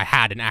again, I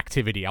had an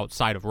activity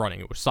outside of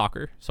running. It was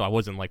soccer. So I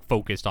wasn't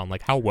focused on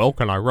how well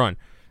can I run?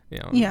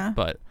 Yeah.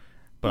 But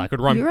I could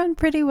run. You run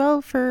pretty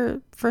well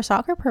for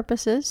soccer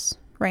purposes.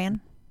 Ran.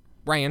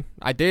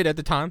 I did at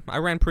the time. I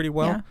ran pretty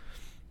well.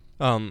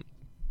 Yeah.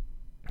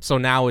 So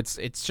now it's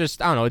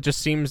just, I don't know, it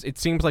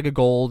seems like a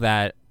goal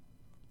that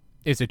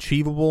is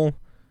achievable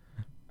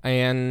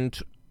and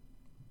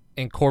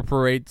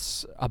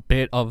incorporates a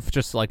bit of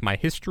just my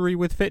history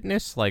with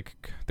fitness, the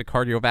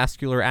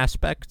cardiovascular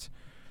aspect.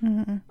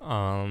 And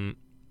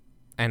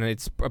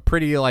it's a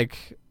pretty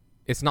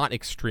it's not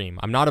extreme.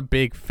 I'm not a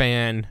big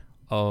fan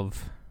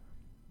of,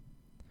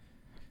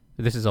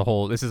 this is a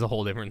whole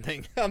different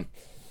thing.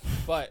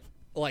 But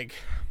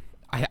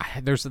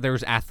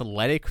there's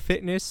athletic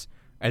fitness,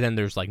 and then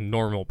there's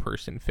normal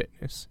person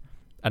fitness,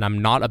 and I'm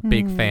not a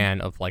big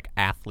fan of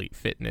athlete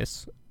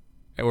fitness,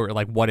 or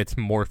what it's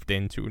morphed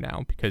into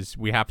now, because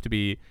we have to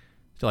be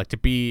to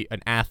be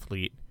an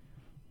athlete.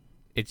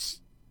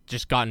 It's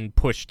just gotten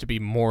pushed to be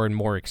more and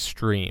more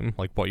extreme,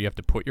 what you have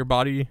to put your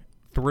body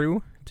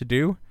through to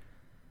do.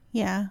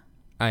 Yeah.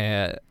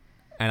 And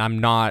I'm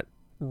not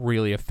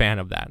really a fan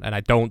of that, and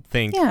I don't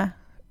think. Yeah.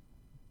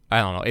 I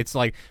don't know. It's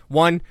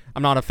one,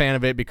 I'm not a fan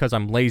of it because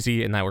I'm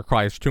lazy and that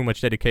requires too much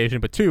dedication.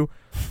 But two,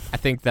 I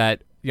think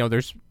that,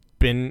 there's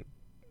been,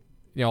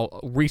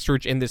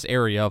 research in this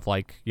area of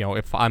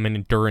if I'm an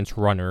endurance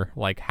runner,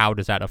 how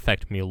does that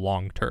affect me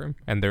long term?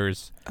 And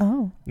there's,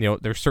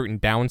 there's certain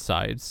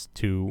downsides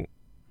to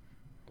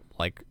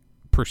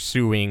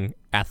pursuing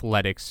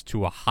athletics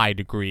to a high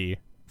degree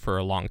for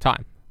a long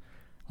time.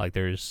 Why.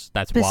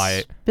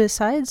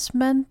 Besides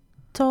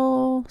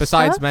mental there's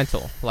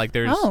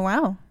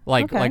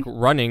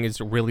running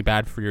is really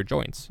bad for your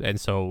joints, and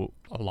so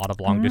a lot of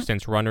long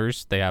distance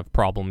runners, they have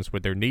problems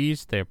with their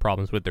knees, they have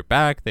problems with their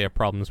back, they have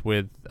problems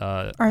with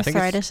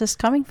arthritis is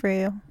coming for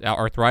you.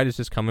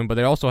 Arthritis is coming, but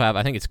they also have,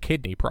 I think it's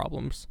kidney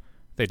problems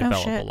they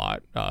develop a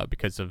lot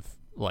because of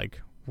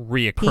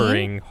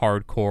reoccurring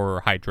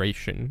hardcore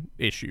hydration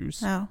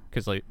issues,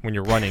 because when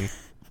you're running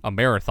a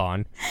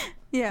marathon,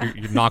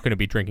 you're not going to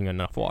be drinking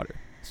enough water.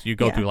 So you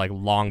go through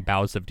long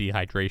bouts of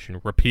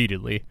dehydration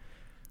repeatedly,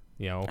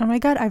 Oh my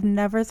God, I've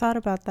never thought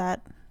about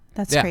that.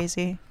 That's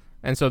crazy.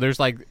 And so there's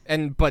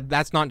but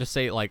that's not to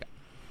say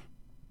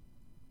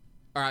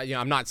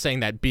I'm not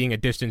saying that being a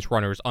distance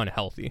runner is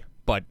unhealthy,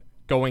 but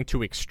going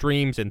to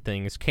extremes and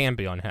things can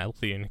be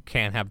unhealthy and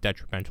can have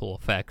detrimental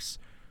effects.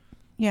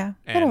 Yeah,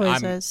 it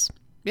always is.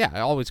 Yeah, it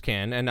always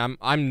can, and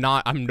I'm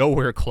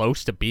nowhere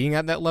close to being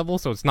at that level,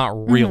 so it's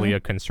not really a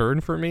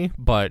concern for me,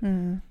 but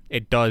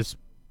it does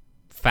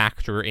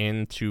factor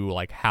into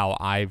how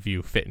I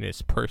view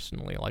fitness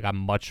personally. I'm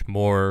much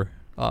more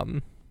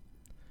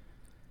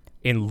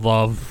in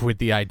love with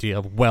the idea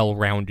of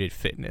well-rounded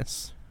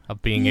fitness,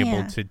 of being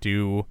able to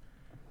do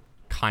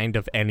kind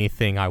of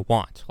anything I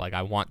want.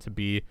 I want to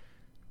be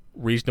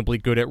reasonably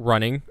good at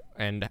running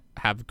and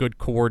have good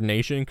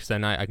coordination, because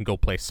then I can go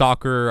play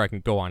soccer, I can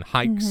go on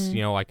hikes,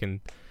 I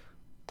can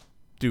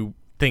do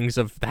things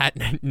of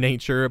that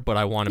nature, but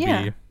I want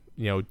to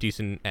be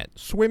decent at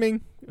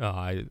swimming.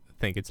 I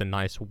think it's a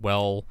nice,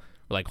 whole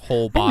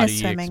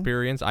body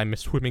experience. I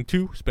miss swimming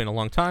too. It's been a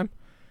long time.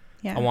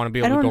 Yeah. I want to be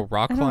able to go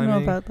rock climbing. I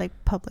don't know about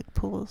public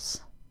pools.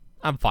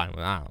 I'm fine with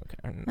it. I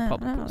don't care.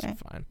 Public pools are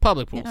fine.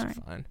 Public pools are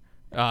fine.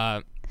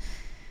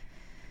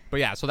 But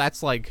yeah, so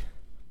that's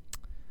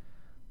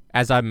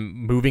as I'm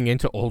moving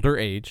into older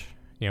age,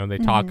 they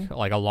talk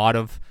a lot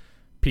of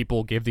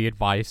people give the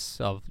advice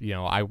of,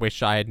 I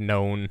wish I had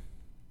known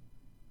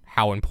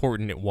how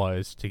important it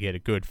was to get a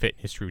good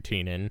fitness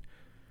routine in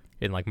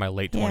my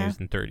late 20s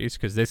and 30s,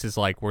 because this is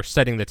we're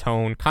setting the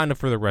tone kind of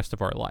for the rest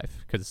of our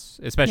life, because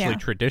especially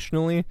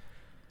traditionally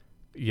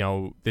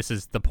this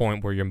is the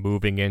point where you're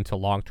moving into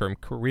long-term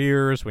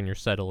careers, when you're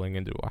settling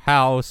into a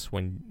house,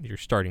 when you're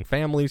starting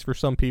families for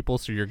some people.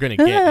 So you're going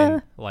to get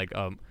in like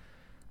a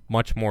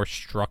much more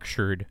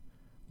structured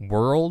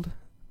world.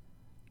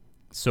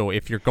 So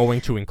if you're going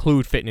to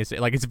include fitness,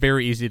 like it's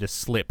very easy to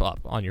slip up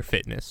on your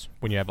fitness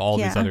when you have all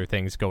these other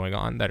things going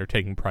on that are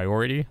taking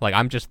priority. Like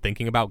I'm just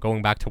thinking about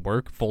going back to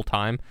work full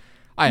time.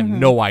 I have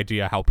no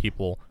idea how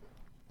people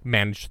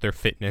manage their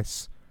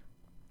fitness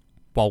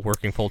while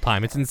working full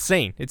time. It's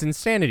insane. It's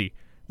insanity.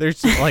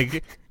 There's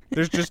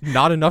there's just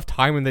not enough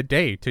time in the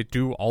day to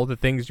do all the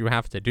things you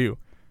have to do.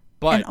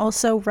 But and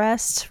also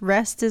rest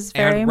is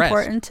very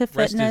important to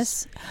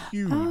fitness.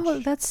 Huge. Oh,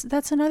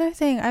 that's another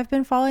thing. I've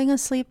been falling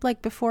asleep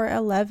like before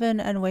 11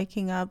 and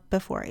waking up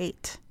before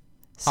 8.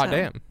 So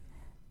damn.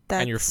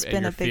 That's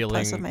been a big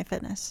plus of my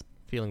fitness.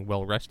 Feeling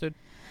well rested?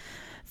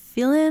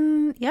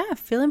 Feeling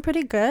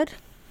pretty good.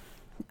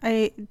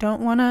 I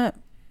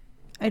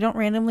don't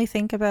randomly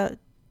think about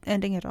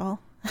ending it all.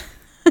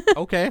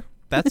 Okay,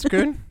 that's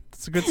good.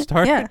 That's a good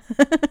start. Yeah.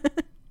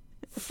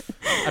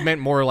 I meant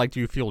more like, do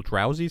you feel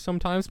drowsy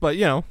sometimes? But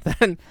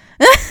then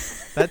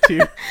that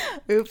too.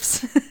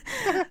 Oops.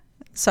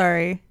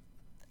 Sorry.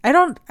 I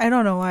don't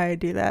know why I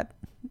do that.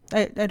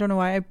 I don't know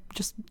why I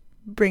just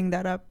bring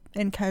that up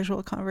in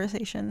casual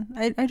conversation.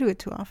 I do it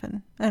too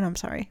often, and I'm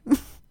sorry.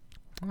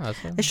 I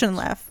shouldn't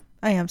laugh.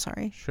 I am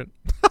sorry.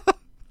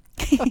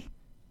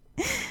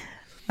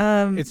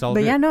 It's all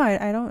but good. yeah, no,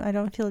 I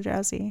don't feel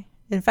drowsy.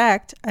 In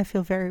fact, I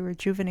feel very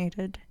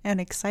rejuvenated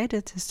and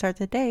excited to start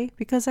the day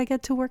because I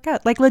get to work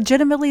out. Like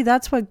legitimately,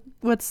 that's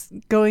what's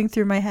going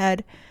through my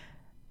head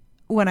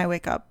when I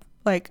wake up.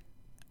 Like,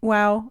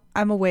 wow,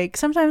 I'm awake.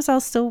 Sometimes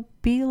I'll still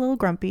be a little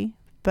grumpy,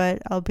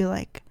 but I'll be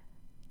like,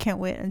 can't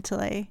wait until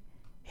I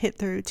hit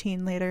the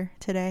routine later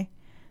today.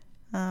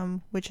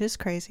 Which is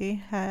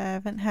crazy. I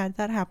haven't had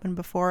that happen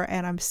before,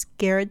 and I'm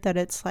scared that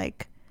it's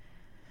like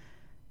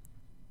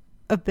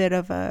a bit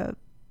of a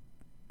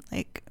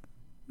like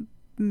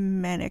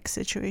manic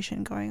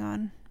situation going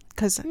on,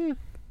 because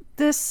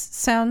this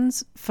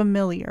sounds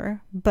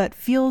familiar but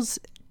feels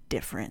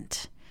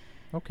different.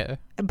 Okay.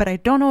 But I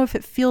don't know if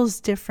it feels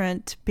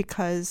different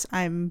because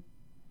I'm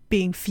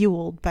being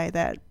fueled by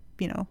that,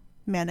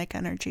 manic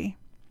energy.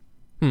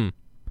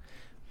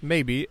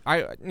 Maybe.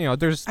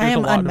 There's I am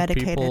a lot unmedicated.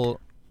 of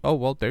people. Oh,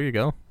 well, there you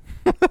go.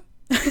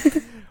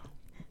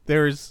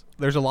 There's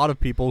a lot of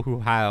people who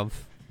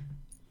have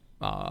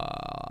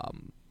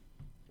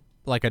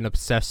like an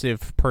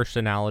obsessive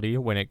personality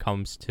when it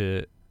comes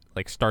to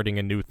like starting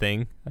a new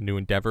thing, a new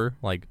endeavor.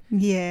 Like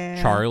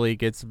Charlie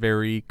gets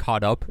very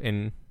caught up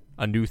in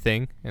a new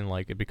thing and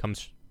like it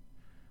becomes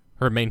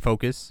her main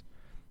focus,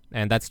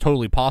 and that's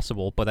totally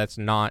possible, but that's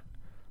not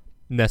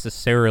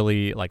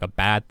necessarily like a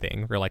bad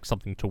thing or like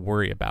something to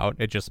worry about.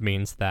 It just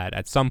means that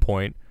at some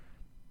point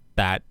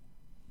that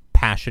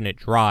passionate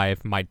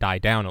drive might die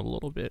down a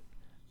little bit,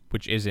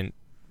 which isn't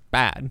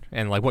bad.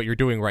 And like what you're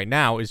doing right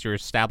now is you're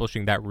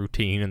establishing that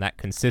routine and that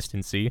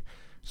consistency,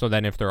 so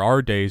then if there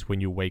are days when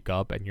you wake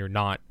up and you're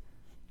not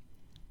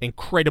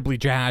incredibly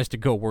jazzed to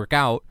go work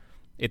out,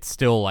 it's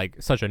still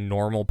like such a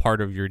normal part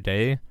of your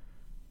day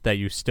that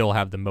you still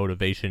have the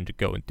motivation to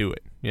go and do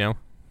it,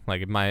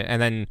 like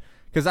and then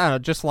because I don't know,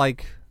 just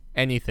like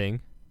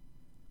anything,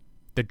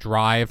 the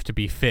drive to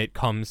be fit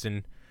comes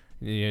in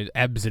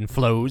ebbs and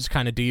flows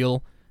kind of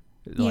deal.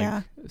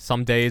 Like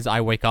some days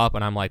I wake up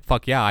and I'm like,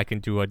 fuck yeah, I can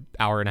do an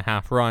hour and a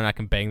half run, I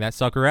can bang that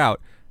sucker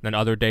out. And then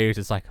other days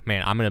it's like,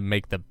 man, I'm gonna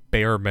make the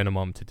bare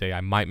minimum today.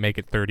 I might make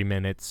it 30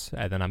 minutes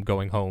and then I'm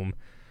going home.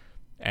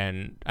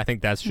 And I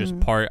think that's just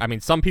part. I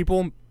mean, some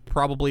people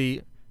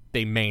probably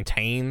they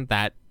maintain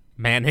that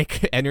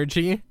manic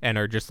energy and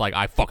are just like,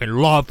 I fucking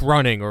love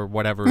running or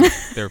whatever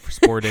their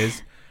sport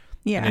is.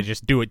 And they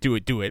just do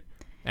it.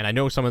 And I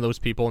know some of those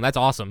people, and that's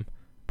awesome,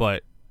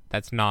 but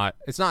it's not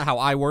how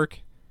I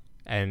work.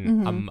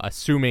 And I'm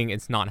assuming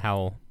it's not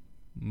how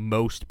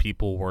most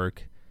people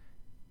work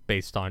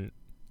based on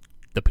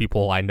the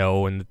people I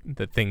know and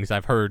the things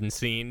I've heard and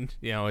seen.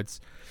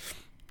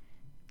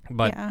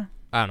 But I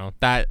don't know.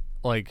 That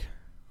like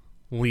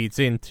leads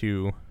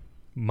into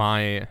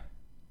my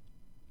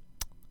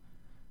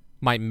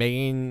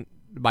main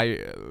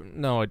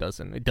no, it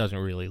doesn't. It doesn't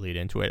really lead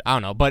into it. I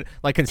don't know. But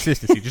like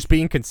consistency, just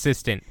being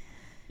consistent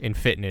in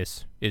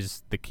fitness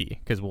is the key,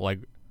 because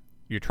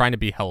you're trying to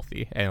be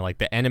healthy, and like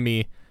the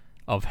enemy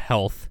of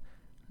health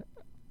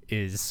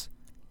is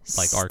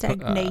like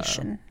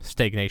stagnation.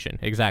 Stagnation,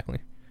 exactly.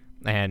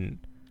 And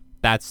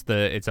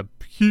it's a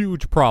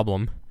huge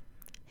problem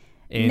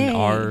in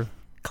our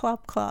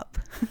clop clop.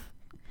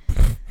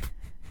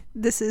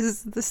 This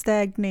is the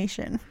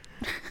stagnation.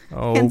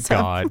 Oh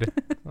God.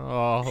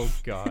 Oh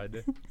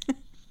God.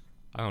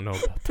 I don't know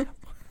about that.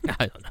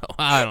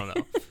 I don't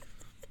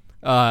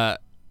know.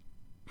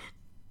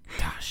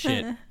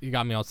 Shit. You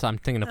got me outside. I'm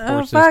thinking of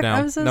horses now.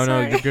 I'm so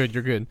sorry. No,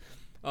 you're good.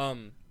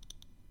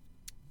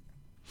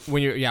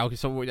 When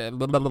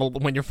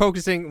you're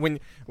focusing, when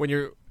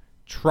you're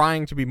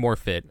trying to be more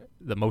fit,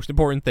 the most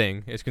important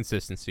thing is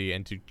consistency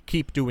and to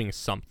keep doing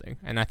something.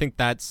 And I think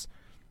that's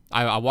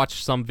I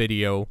watched some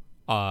video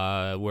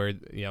where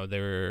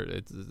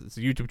it's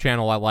a YouTube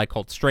channel I like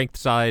called Strength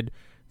Side.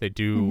 They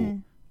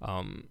do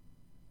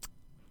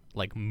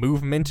like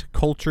movement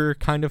culture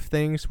kind of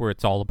things where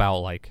it's all about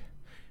like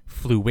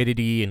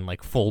fluidity and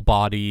like full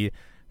body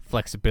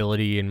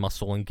flexibility and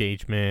muscle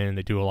engagement.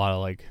 They do a lot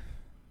of like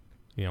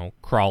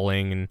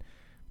crawling and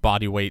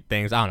body weight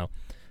things. I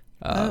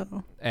don't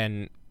know.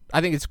 And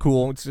I think it's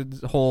cool. It's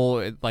a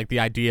whole like the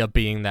idea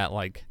being that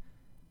like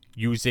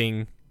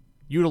utilizing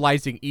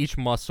each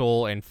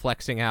muscle and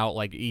flexing out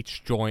like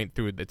each joint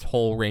through its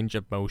whole range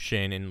of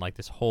motion and like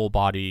this whole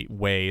body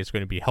way is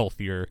going to be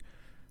healthier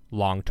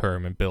long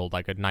term and build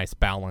like a nice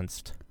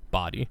balanced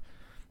body,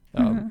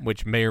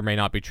 which may or may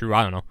not be true.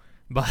 I don't know,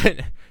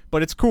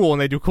 but it's cool and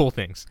they do cool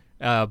things.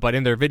 But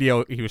in their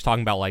video, he was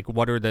talking about like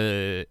what are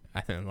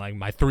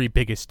my 3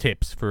 biggest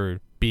tips for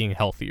being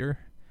healthier.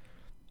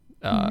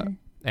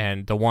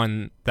 And the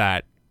one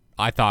that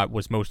I thought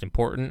was most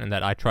important and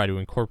that I try to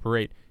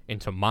incorporate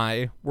into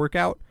my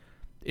workout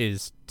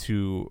is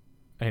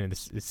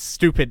this is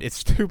stupid. It's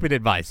stupid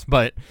advice,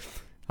 but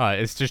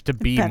it's just to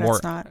be more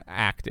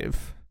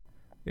active.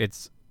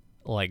 It's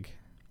like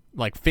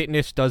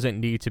fitness doesn't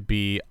need to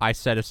be, I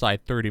set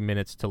aside 30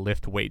 minutes to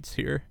lift weights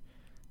here.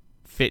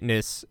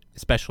 Fitness,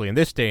 especially in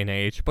this day and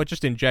age, but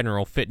just in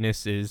general,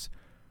 fitness is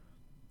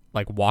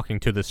like walking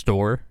to the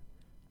store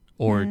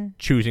or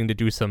choosing to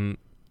do some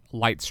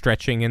light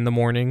stretching in the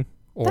morning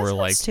or That's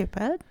like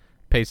stupid.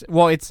 Pace.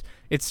 Well, it's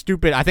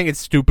stupid. I think it's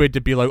stupid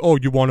to be like, oh,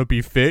 you want to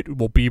be fit?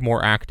 Well, be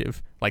more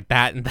active. Like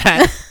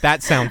that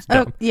sounds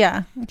dumb. Oh,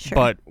 yeah, sure.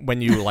 But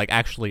when you like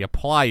actually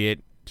apply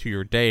it to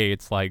your day,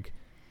 it's like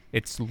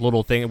it's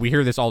little thing. We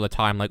hear this all the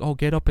time, like, oh,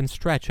 get up and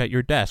stretch at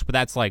your desk. But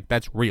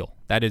that's real.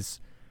 That is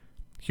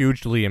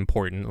hugely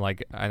important.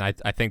 Like, and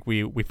I think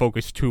we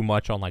focus too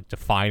much on like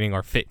defining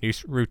our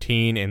fitness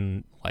routine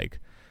and like,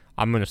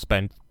 I'm going to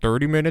spend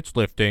 30 minutes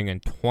lifting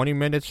and 20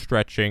 minutes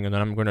stretching, and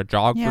then I'm going to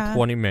jog for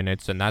 20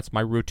 minutes, and that's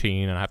my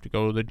routine, and I have to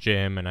go to the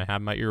gym, and I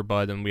have my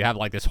earbud, and we have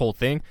like this whole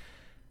thing.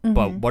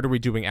 But what are we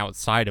doing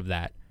outside of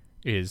that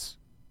is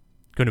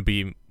going to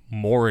be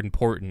more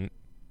important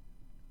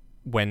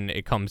when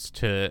it comes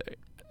to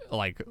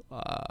like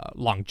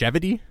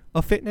longevity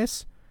of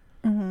fitness.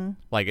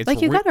 Like it's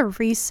like you got to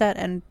reset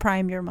and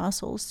prime your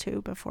muscles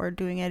too before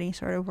doing any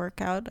sort of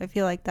workout. I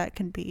feel like that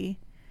can be,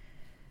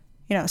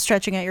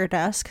 stretching at your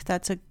desk.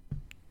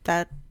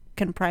 That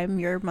can prime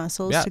your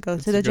muscles to go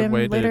to the gym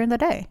later in the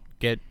day.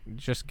 Get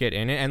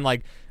in it, and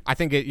like I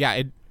think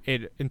it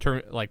in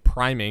terms like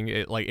priming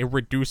it, like it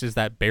reduces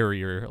that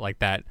barrier, like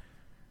that,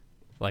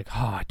 like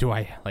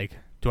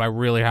do I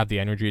really have the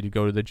energy to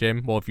go to the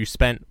gym? Well, if you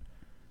spent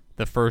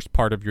the first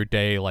part of your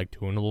day like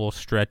doing a little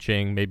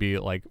stretching, maybe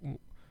like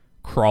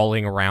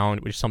crawling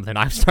around, which is something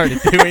I've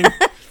started doing.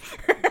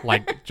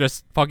 Like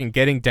just fucking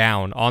getting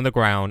down on the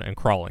ground and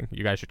crawling.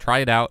 You guys should try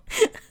it out.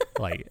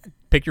 Like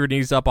pick your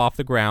knees up off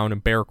the ground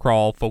and bear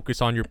crawl.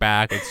 Focus on your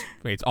back.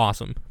 It's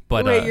awesome.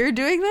 But wait, you're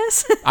doing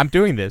this? I'm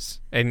doing this,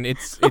 and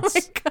it's oh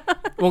my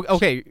God. Well,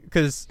 okay,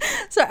 because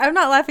so I'm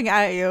not laughing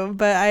at you,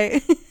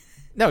 but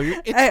no,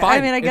 it's fine.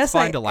 I mean, I guess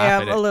I to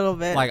laugh am at it a little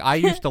bit. Like I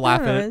used to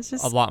laugh at it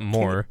a lot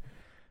more.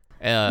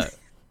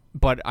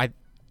 But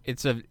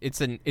it's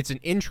an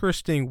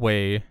interesting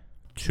way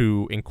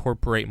to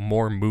incorporate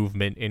more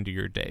movement into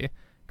your day,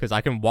 because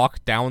I can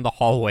walk down the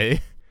hallway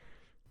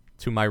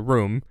to my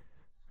room,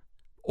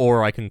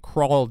 or I can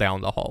crawl down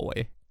the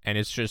hallway, and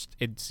it's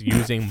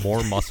using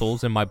more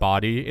muscles in my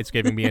body. It's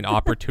giving me an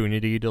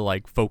opportunity to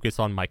like focus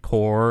on my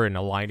core and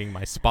aligning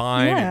my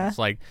spine. Yeah. It's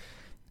like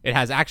it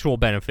has actual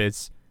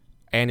benefits,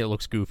 and it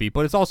looks goofy,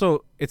 but it's a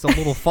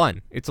little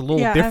fun. It's a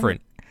little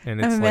different.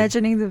 And it's I'm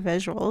imagining the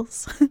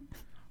visuals.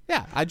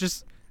 Yeah,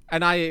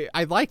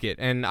 I like it,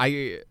 and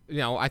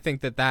I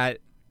think that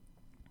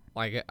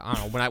like I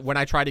don't know, when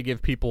I try to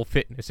give people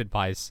fitness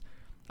advice,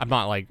 I'm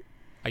not like,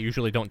 I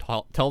usually don't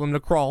tell them to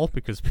crawl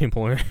because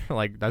people are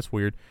like, that's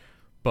weird,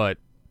 but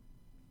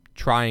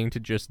trying to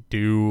just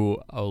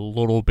do a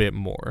little bit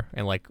more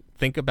and like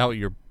think about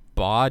your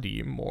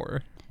body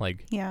more,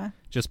 like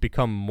just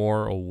become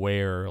more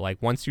aware.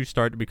 Like once you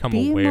start to become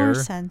aware,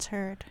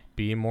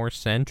 be more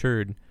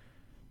centered,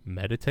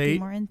 meditate, be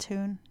more in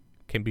tune.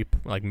 Can be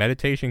like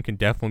meditation can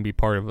definitely be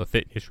part of a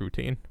fitness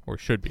routine, or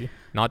should be,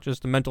 not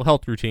just a mental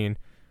health routine,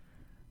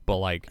 but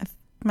like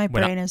my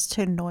brain is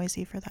too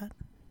noisy for that.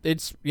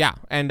 It's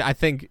and I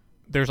think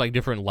there's like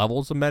different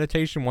levels of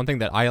meditation. One thing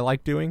that I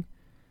like doing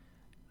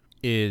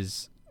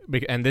is,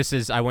 and this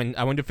is, I went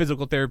to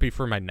physical therapy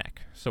for my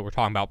neck, so we're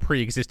talking about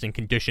pre-existing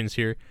conditions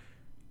here.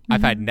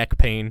 I've had neck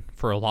pain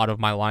for a lot of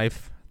my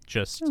life,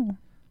 just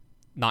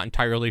not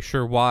entirely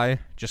sure why,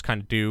 just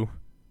kind of do.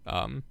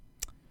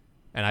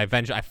 And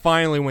I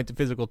finally went to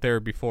physical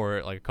therapy for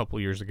it like a couple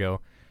years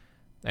ago,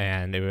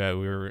 and we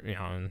were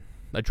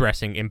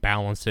addressing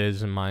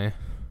imbalances in my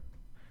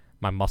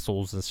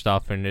muscles and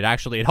stuff, and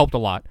it helped a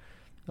lot.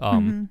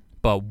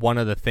 But one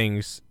of the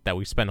things that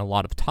we spent a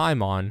lot of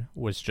time on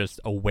was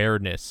just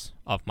awareness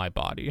of my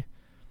body,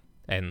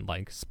 and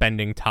like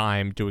spending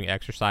time doing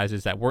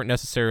exercises that weren't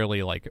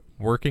necessarily like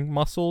working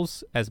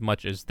muscles as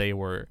much as they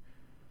were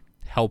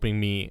helping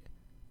me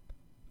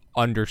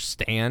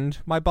understand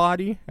my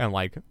body and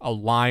like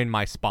align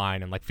my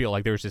spine and like feel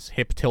like there was this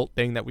hip tilt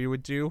thing that we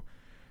would do.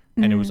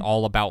 And it was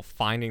all about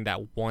finding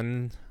that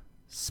one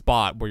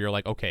spot where you're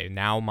like, okay,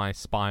 now my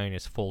spine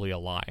is fully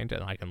aligned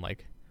and I can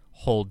like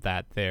hold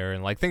that there,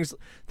 and like things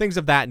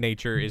of that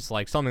nature is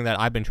like something that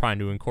I've been trying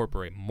to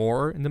incorporate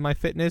more into my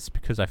fitness,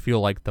 because I feel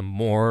like the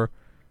more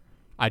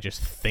I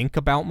just think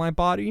about my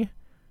body,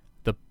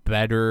 the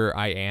better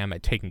I am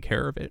at taking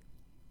care of it.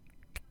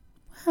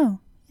 Oh,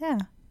 yeah.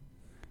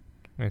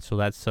 And so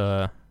that's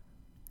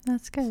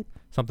good.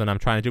 Something I'm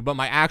trying to do. But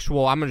my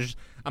actual, I'm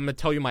gonna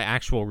tell you my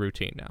actual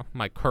routine now.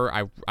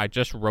 I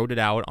just wrote it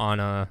out on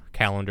a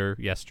calendar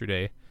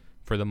yesterday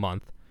for the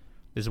month.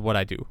 This is what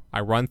I do. I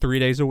run 3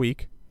 days a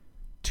week.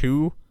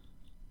 2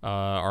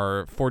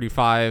 are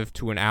 45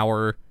 to an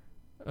hour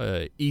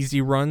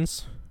easy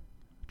runs.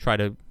 Try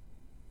to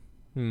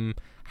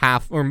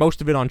half or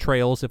most of it on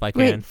trails if I can.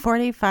 Wait,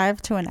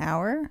 45 to an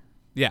hour?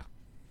 Yeah.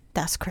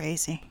 That's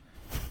crazy.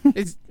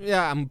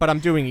 But I'm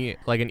doing it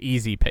like an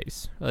easy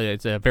pace.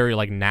 It's a very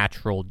like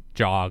natural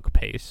jog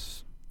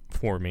pace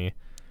for me,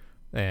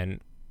 and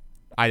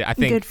I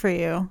think good for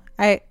you.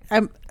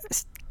 I'm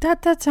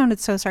that sounded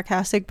so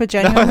sarcastic, but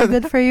genuinely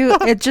good for you.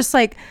 It's just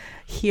like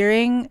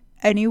hearing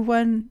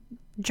anyone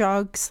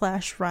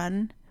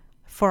jog/run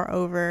for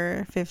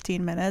over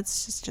 15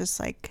 minutes is just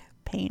like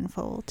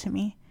painful to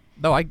me.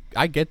 No,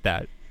 I get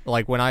that.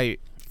 Like when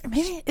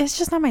maybe it's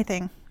just not my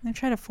thing. I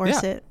try to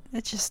force it.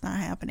 It's just not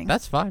happening.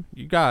 That's fine.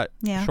 You got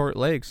short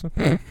legs.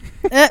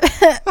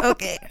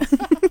 Okay.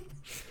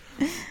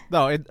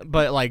 No,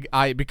 but like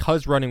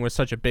because running was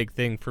such a big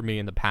thing for me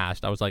in the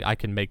past, I was like, I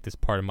can make this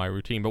part of my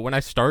routine. But when I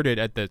started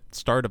at the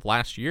start of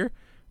last year,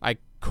 I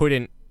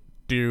couldn't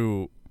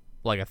do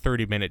like a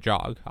 30-minute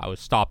jog. I was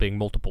stopping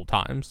multiple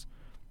times,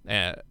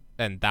 and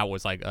that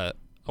was like a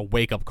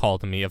wake-up call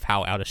to me of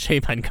how out of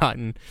shape I'd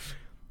gotten.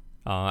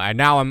 And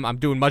now I'm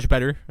doing much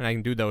better, and I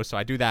can do those. So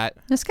I do that.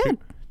 That's good.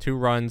 Two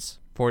runs.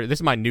 This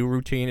is my new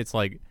routine. It's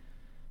like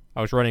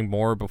I was running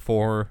more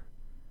before,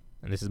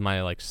 and this is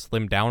my like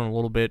slim down a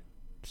little bit.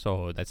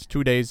 So that's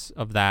 2 days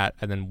of that,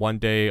 and then 1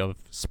 day of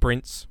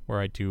sprints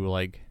where I do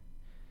like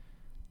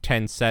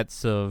 10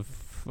 sets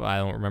of, I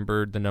don't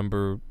remember the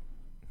number,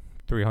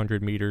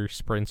 300-meter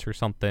sprints or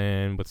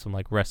something with some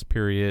like rest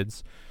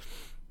periods.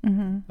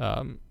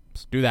 So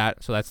do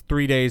that. So that's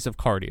 3 days of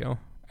cardio,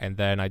 and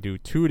then I do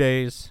 2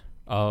 days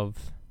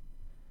of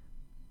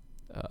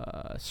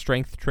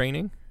strength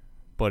training,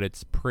 but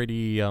it's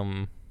pretty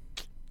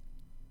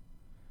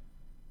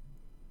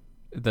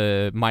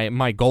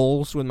my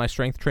goals with my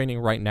strength training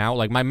right now,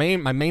 like my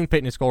main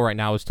fitness goal right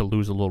now is to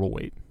lose a little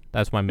weight.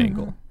 That's my main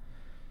goal.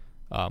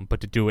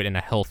 But to do it in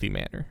a healthy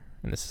manner,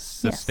 in a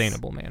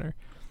sustainable manner.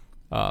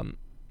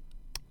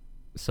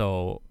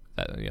 So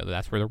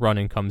that's where the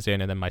running comes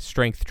in, and then my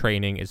strength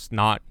training is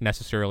not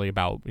necessarily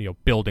about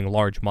building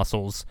large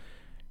muscles.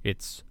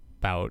 It's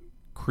about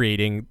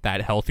creating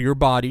that healthier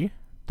body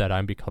that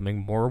I'm becoming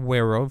more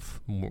aware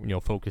of.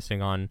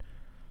 Focusing on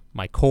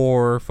my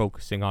core,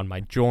 focusing on my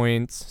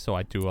joints. So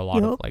I do a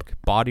lot of like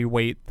body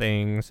weight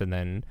things, and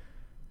then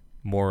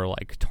more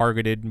like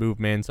targeted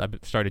movements. I've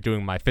started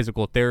doing my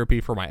physical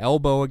therapy for my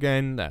elbow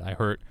again that I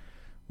hurt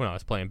when I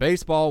was playing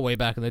baseball way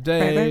back in the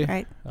day.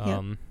 Right.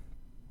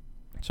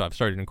 So I've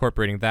started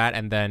incorporating that,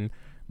 and then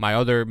my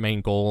other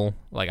main goal,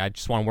 like I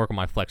just want to work on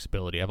my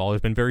flexibility. I've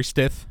always been very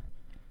stiff,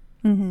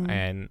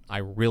 and I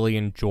really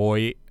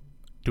enjoy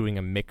doing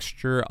a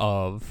mixture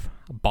of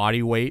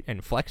body weight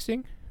and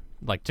flexing.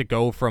 Like to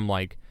go from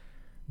like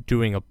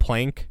doing a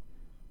plank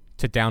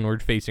to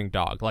downward facing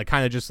dog, like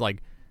kind of just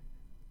like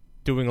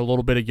doing a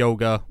little bit of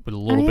yoga with a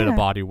little bit of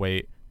body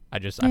weight. I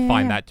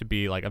find that to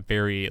be like a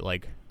very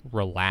like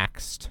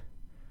relaxed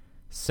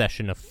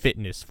session of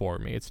fitness for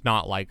me. It's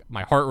not like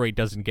my heart rate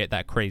doesn't get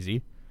that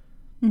crazy,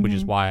 which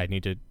is why I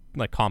need to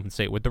like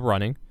compensate with the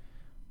running.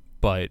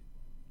 But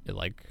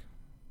like,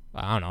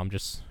 I don't know, I'm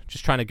just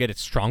trying to get a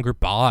stronger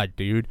bod,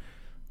 dude.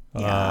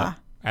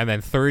 And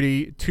then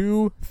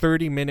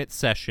 30-minute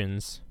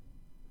sessions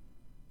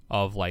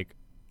of like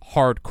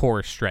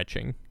hardcore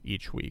stretching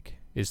each week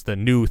is the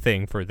new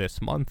thing for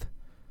this month.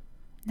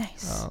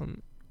 Nice.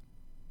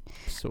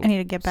 So I need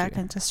to get back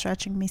into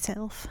stretching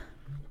myself.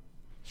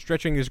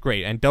 Stretching is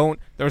great, and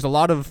there's a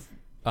lot of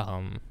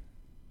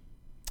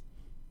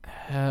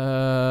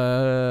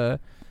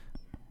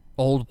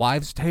old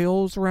wives'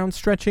 tales around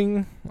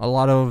stretching. A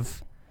lot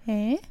of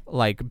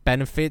like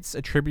benefits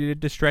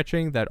attributed to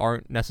stretching that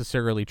aren't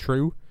necessarily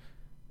true.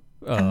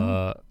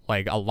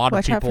 Like a lot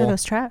of people. Watch out for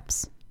those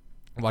traps.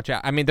 Watch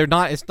out. I mean, they're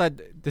not. It's not.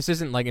 This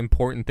isn't like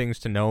important things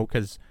to know,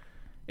 because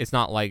it's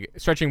not like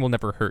stretching will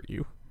never hurt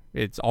you.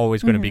 It's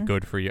always going to be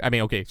good for you. I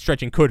mean, okay,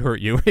 stretching could hurt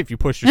you if you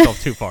push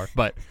yourself too far,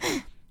 but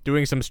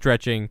doing some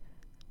stretching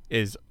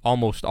is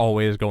almost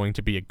always going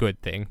to be a good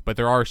thing. But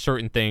there are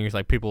certain things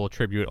like people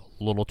attribute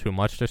a little too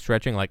much to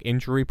stretching, like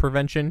injury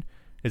prevention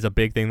is a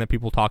big thing that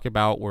people talk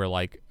about, where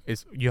like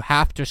is you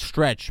have to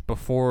stretch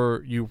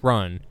before you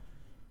run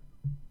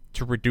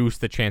to reduce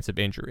the chance of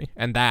injury.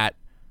 And that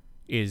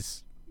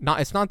is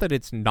not, it's not that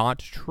it's not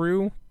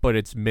true, but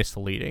it's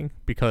misleading,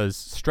 because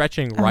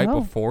stretching right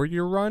before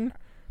your run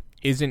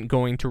isn't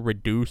going to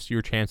reduce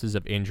your chances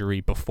of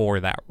injury before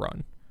that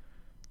run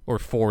or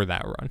for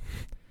that run.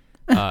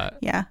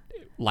 Yeah.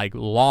 Like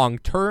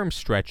long-term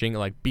stretching,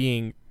 like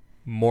being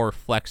more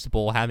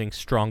flexible, having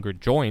stronger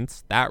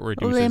joints, that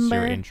reduces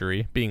your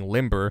injury, being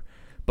limber.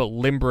 But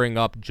limbering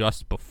up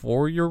just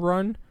before your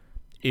run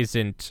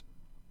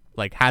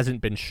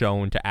hasn't been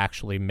shown to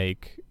actually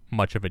make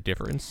much of a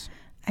difference.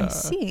 I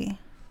see.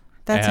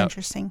 That's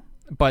interesting.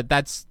 But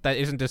that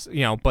isn't just,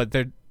 but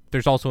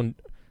there's also,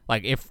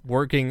 like,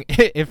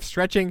 if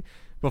stretching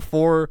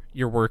before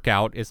your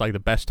workout is like the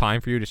best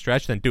time for you to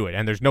stretch, then do it.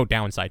 And there's no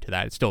downside to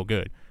that. It's still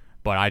good.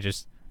 But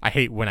I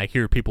hate when I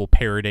hear people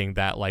parroting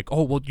that, like,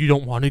 oh, well, you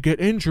don't want to get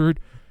injured,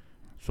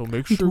 so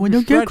make sure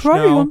you stretch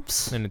now.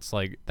 And it's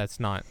like, that's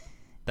not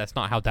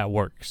how that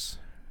works.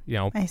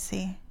 I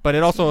see. But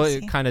it also,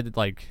 it kind of,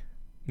 like,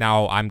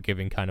 now I'm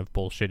giving kind of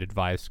bullshit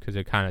advice, because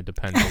it kind of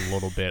depends a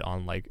little bit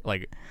on, like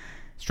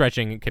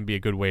stretching can be a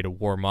good way to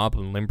warm up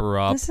and limber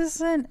up. This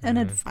isn't an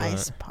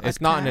advice podcast.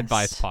 It's not an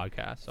advice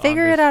podcast. So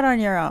Figure it out on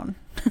your own.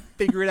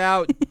 Figure it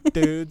out,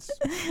 dudes.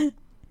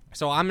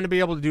 So I'm going to be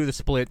able to do the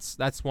splits.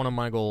 That's one of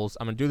my goals.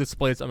 I'm going to do the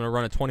splits. I'm going to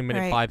run a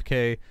 20-minute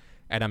 5K,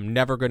 and I'm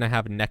never going to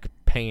have neck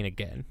pain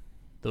again.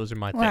 Those are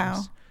my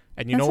things.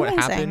 And you know what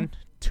happened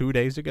 2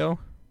 days ago?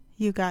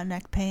 You got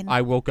neck pain.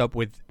 I woke up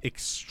with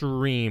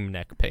extreme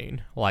neck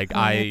pain. Like,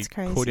 I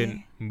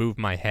couldn't move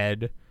my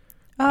head.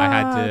 Oh, I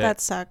had to,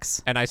 that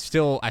sucks. And I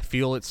feel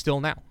it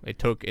still now.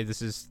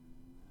 This is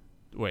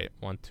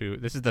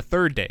the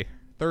third day.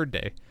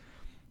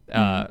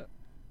 And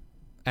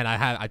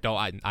I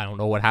don't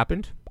know what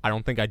happened. I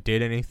don't think I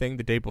did anything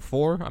the day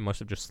before. I must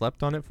have just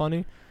slept on it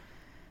funny.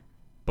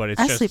 But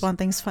I sleep on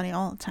things funny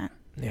all the time.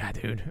 Yeah,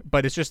 dude.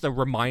 But it's just a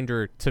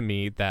reminder to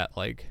me that,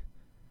 like,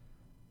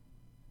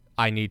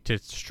 I need to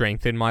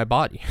strengthen my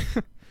body.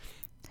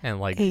 And,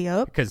 like,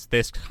 because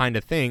this kind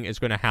of thing is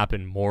going to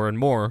happen more and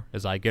more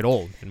as I get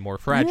old and more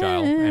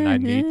fragile. And I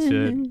need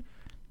to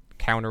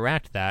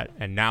counteract that.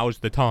 And now's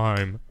the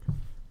time.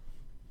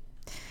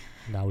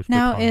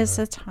 Now is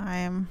the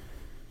time.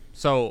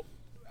 So,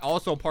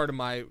 also part of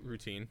my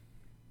routine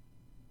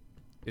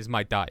is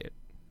my diet.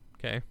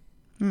 Okay?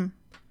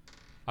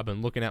 I've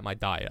been looking at my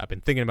diet. I've been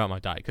thinking about my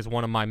diet, because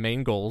one of my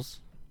main goals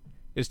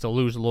is to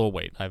lose a little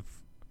weight. I've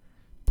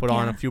put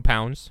on a few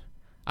pounds,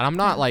 and I'm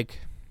not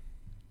like.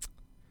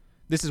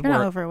 This is You're where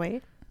not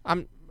overweight.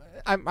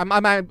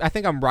 I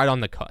think I'm right on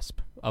the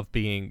cusp of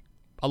being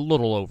a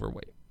little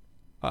overweight.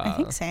 I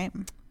think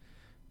same.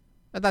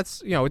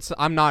 That's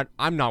I'm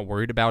not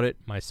worried about it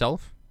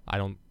myself.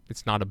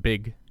 It's not a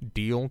big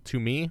deal to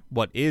me.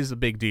 What is a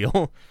big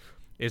deal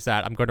is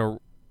that I'm going to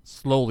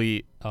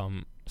slowly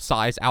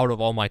size out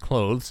of all my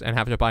clothes and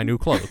have to buy new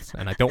clothes,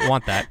 and I don't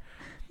want that.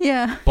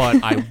 Yeah.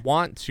 But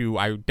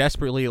I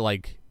desperately,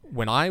 like,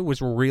 when I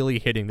was really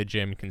hitting the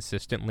gym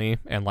consistently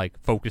and, like,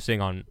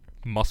 focusing on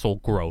muscle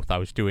growth, I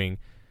was doing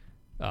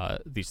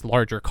these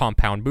larger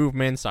compound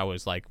movements. I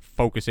was, like,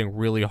 focusing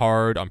really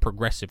hard on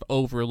progressive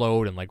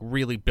overload and, like,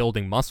 really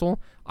building muscle.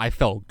 I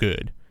felt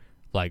good.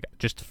 Like,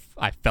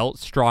 I felt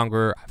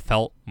stronger, I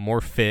felt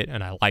more fit,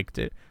 and I liked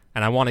it.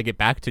 And I want to get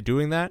back to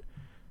doing that.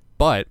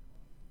 But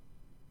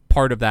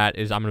part of that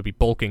is I'm going to be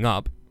bulking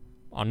up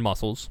on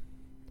muscles.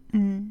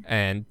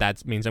 And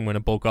that means I'm going to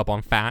bulk up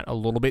on fat a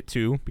little bit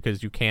too,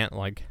 because you can't,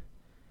 like,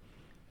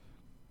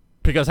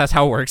 because that's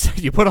how it works.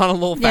 You put on a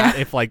little fat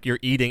if, like, you're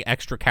eating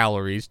extra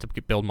calories to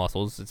build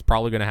muscles. It's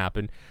probably going to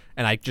happen.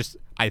 And I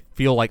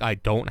feel like I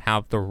don't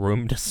have the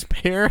room to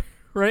spare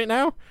right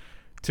now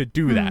to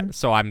do that.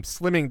 So I'm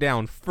slimming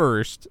down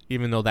first,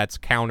 even though that's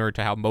counter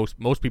to how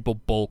most people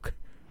bulk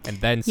and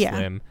then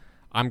slim.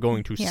 I'm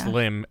going to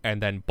slim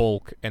and then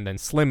bulk and then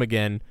slim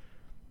again,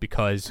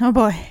 because oh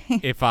boy,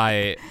 it's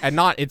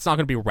not going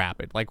to be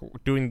rapid. Like,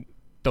 doing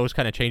those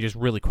kind of changes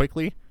really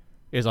quickly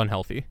is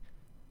unhealthy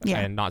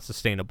and not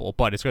sustainable,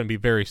 but it's going to be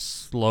very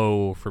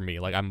slow for me.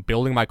 Like, I'm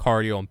building my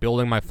cardio, I'm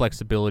building my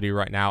flexibility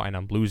right now, and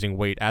I'm losing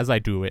weight as I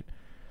do it.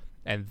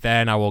 And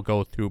then I will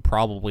go through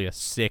probably a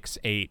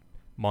 6-8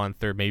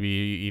 month or maybe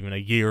even a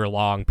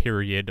year-long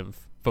period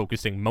of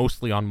focusing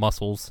mostly on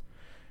muscles.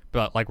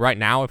 But, like, right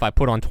now, if I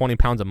put on 20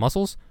 pounds of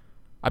muscles,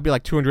 I'd be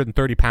like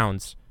 230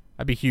 pounds.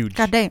 I'd be huge.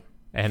 God damn.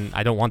 And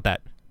I don't want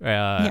that.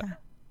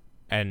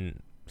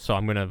 And so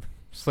I'm going to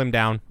slim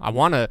down.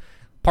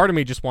 Part of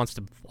me just wants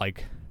to,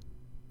 like,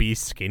 be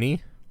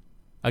skinny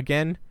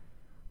again,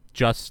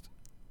 just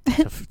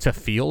to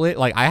feel it.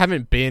 Like, I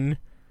haven't been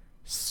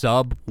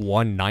sub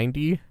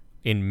 190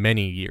 in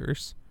many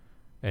years.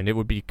 And it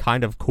would be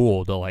kind of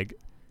cool to, like,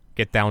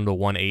 get down to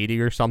 180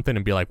 or something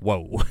and be like,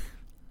 whoa.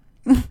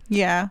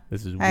 Yeah.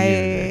 This is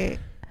weird.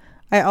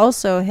 I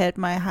also hit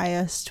my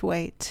highest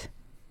weight,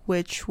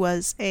 which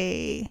was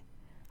I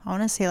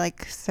want to say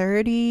like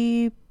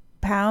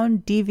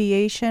 30-pound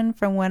deviation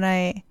from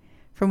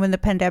from when the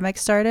pandemic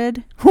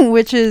started,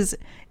 which is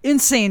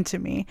insane to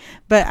me.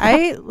 But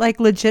I like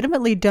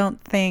legitimately don't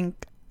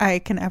think I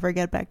can ever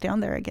get back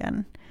down there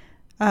again.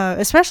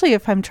 Especially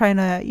if I'm trying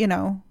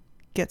to,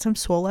 get some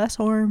swole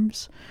ass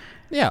arms.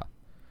 Yeah.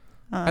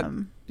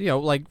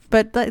 Like.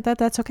 But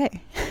that's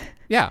okay.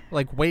 Yeah,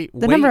 like weight.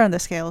 The number on the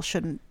scale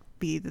shouldn't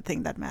be the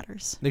thing that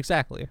matters.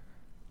 Exactly.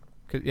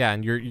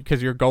 And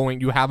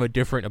you have a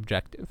different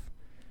objective.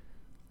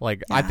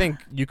 Like, I think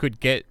you could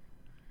get,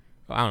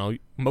 I don't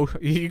know,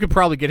 you could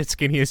probably get as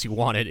skinny as you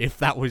wanted if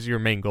that was your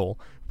main goal.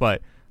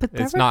 But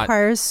that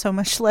requires so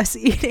much less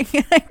eating.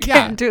 I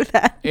can't do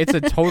that. It's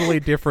a totally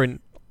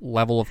different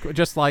level of,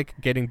 just like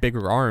getting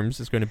bigger arms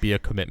is going to be a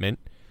commitment.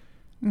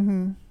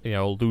 Mm-hmm.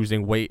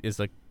 Losing weight is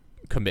a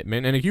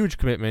commitment and a huge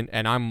commitment.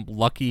 And I'm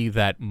lucky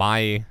that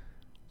I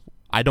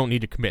don't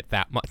need to commit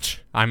that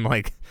much. I'm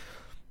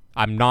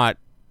not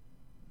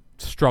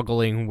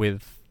struggling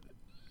with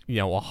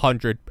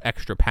 100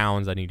 extra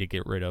pounds I need to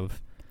get rid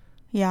of.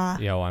 Yeah.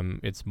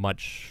 It's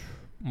much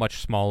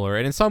smaller,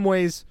 and in some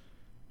ways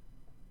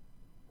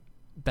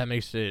that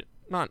makes it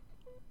not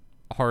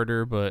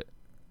harder but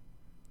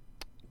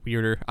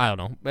weirder. I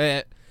don't know.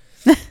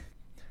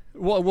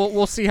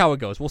 We'll see how it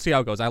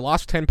goes. I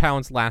lost 10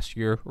 pounds last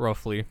year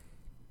roughly.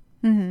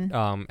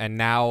 Mm-hmm. And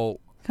now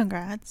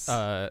congrats.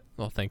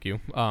 Well, thank you.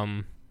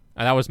 And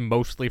that was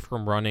mostly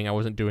from running. I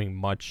wasn't doing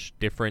much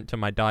different to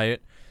my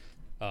diet.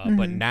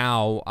 But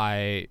now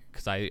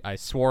because I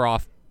swore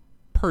off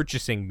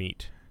purchasing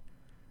meat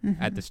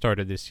at the start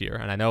of this year.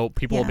 And I know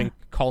people have been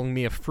calling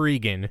me a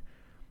freegan,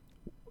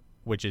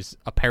 which is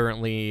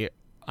apparently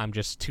I'm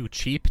just too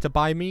cheap to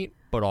buy meat,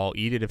 but I'll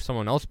eat it if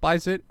someone else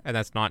buys it. And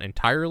that's not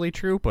entirely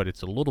true, but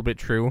it's a little bit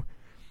true.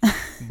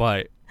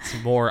 But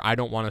it's more, I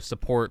don't want to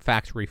support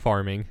factory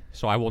farming.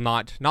 So I will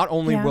not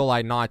only will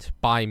I not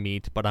buy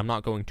meat, but I'm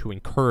not going to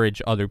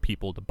encourage other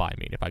people to buy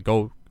meat. If I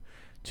go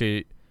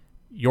to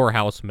your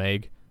house,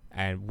 Meg,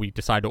 and we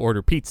decide to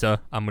order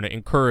pizza, I'm going to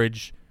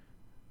encourage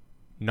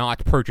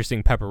not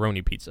purchasing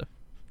pepperoni pizza.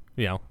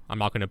 I'm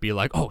not going to be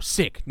like, oh,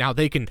 sick, now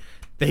they can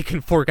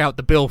fork out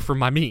the bill for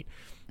my meat.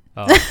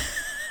 But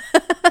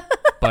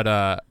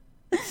I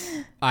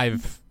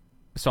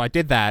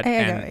did that. I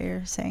get what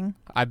you're saying.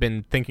 I've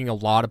been thinking a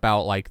lot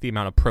about like the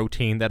amount of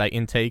protein that I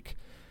intake,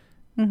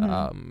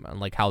 and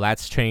like how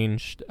that's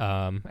changed.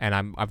 And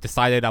I've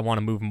decided I want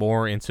to move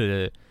more into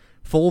the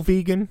full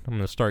vegan. I'm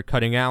going to start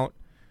cutting out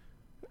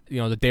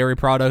the dairy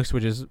products,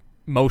 which is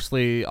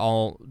mostly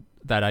all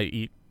that I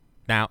eat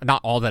now.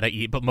 Not all that I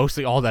eat, but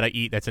mostly all that I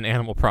eat that's an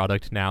animal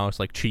product now. It's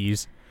like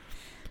cheese.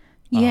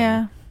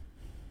 Yeah.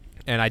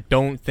 And I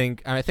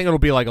think it'll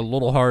be like a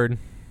little hard,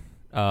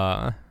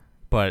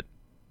 but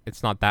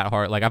it's not that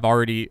hard. Like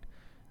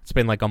it's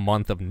been like a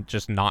month of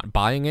just not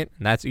buying it,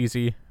 and that's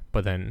easy.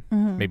 But then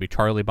maybe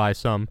Charlie buys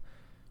some,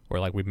 or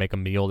like we make a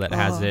meal that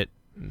has it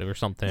or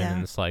something,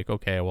 and it's like,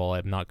 okay, well,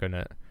 I'm not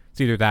gonna. It's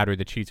either that or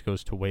the cheese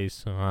goes to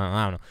waste. So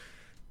I don't know.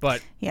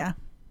 But yeah,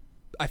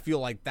 I feel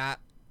like that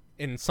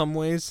in some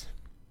ways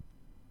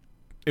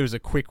it was a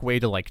quick way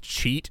to like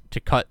cheat, to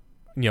cut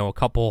a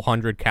couple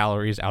 100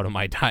 calories out of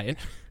my diet.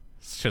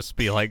 It's just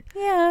be like,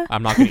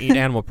 I'm not gonna eat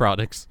animal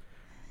products.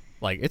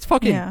 Like, it's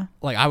fucking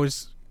like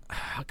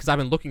because I've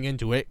been looking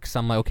into it, because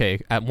I'm like,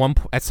 okay,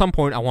 at some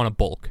point I want to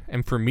bulk,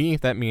 and for me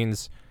that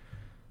means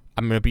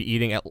I'm gonna be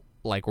eating at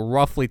like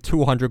roughly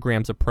 200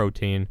 grams of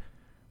protein,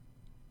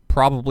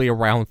 probably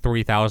around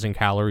 3,000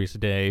 calories a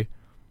day.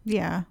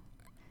 Yeah.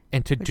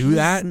 And to do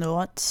that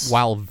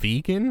while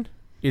vegan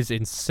is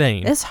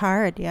insane. It's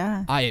hard,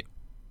 yeah.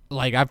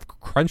 I've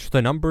crunched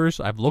the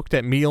numbers, I've looked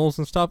at meals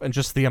and stuff, and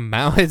just the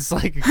amount, it's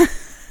like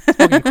it's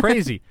fucking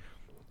crazy.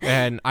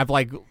 And I've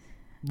like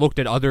looked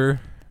at I've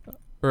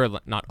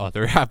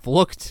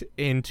looked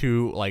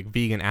into like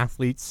vegan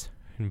athletes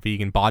and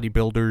vegan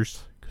bodybuilders,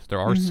 because there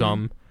are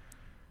some.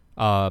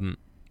 And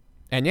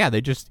yeah,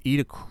 they just eat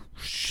a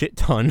shit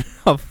ton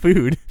of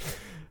food,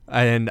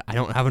 and I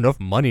don't have enough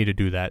money to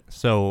do that.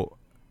 So,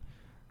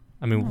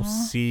 I mean, we'll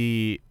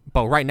see.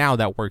 But right now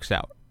that works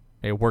out.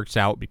 It works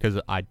out because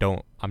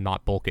I'm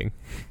not bulking.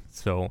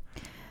 So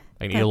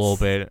I can eat a little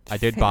bit. I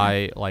did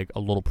buy like a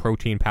little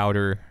protein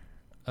powder,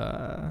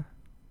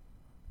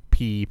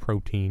 pea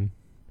protein.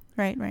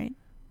 Right.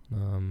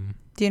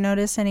 Do you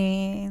notice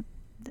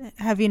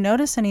have you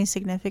noticed any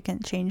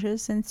significant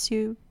changes since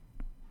you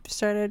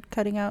started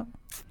cutting out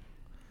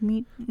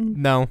meat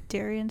and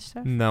dairy and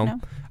stuff? No.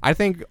 I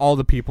think all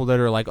the people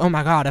that are like, oh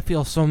my God, I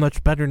feel so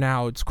much better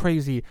now, it's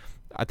crazy,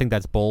 I think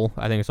that's bull.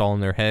 I think it's all in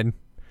their head.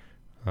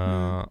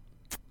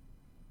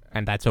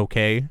 And that's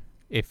okay.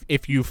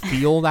 If you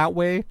feel that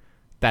way,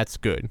 that's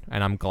good,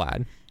 and I'm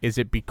glad. Is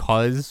it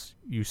because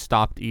you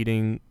stopped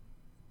eating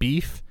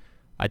beef?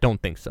 I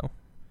don't think so.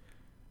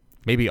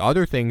 Maybe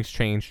other things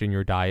changed in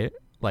your diet,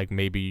 like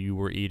maybe you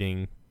were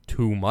eating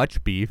too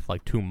much beef,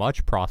 like too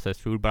much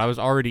processed food, but I was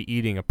already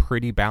eating a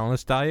pretty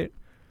balanced diet.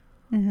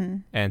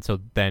 And so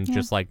then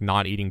just like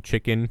not eating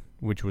chicken,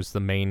 which was the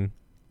main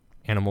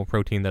animal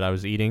protein that I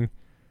was eating,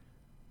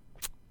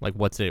 like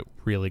what's it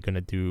really going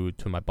to do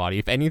to my body?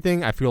 If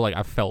anything, I feel like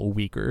I felt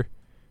weaker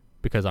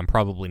because I'm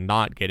probably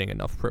not getting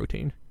enough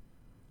protein.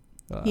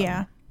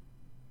 Yeah.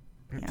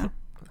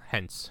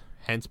 Hence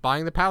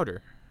buying the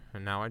powder,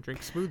 and now I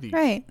drink smoothies.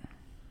 Right.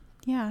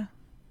 Yeah.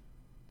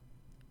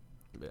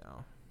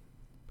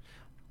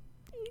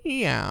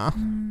 Yeah.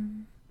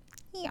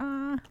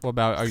 Yeah. What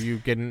about? Are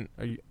you?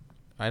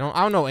 I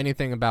don't know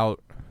anything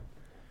about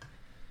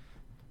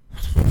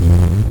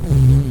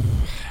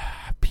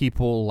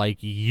people like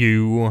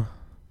you.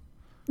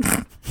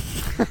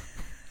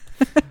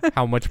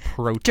 How much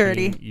protein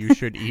dirty. you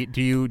should eat?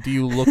 Do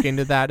you look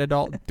into that at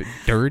all?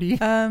 Dirty?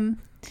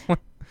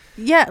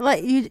 Yeah,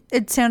 like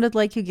it sounded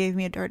like you gave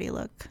me a dirty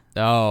look.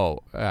 Oh,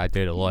 I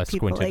did. I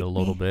squinted like a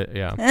little me. bit.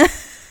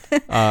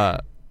 Yeah.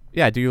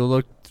 Yeah. Do you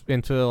look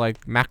into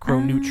like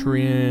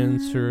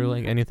macronutrients or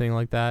like anything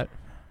like that?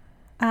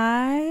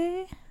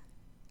 I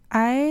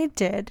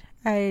did.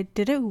 I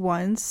did it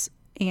once,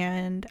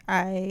 and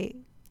I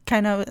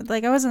kind of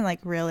like I wasn't like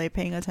really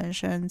paying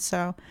attention,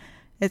 so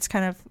it's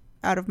kind of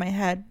out of my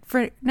head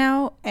for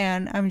now,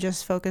 and I'm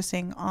just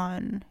focusing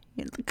on,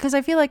 because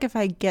I feel like if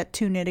I get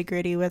too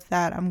nitty-gritty with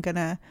that, I'm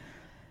gonna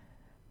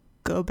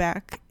go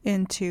back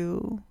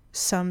into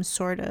some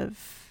sort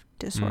of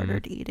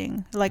disordered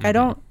eating. Like I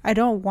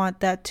don't want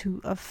that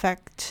to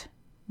affect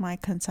my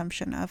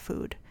consumption of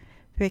food,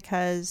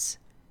 because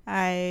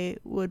I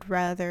would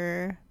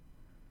rather,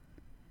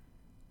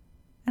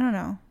 I don't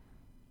know.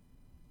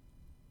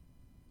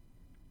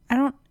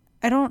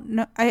 I don't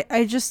know.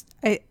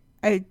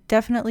 I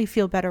definitely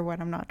feel better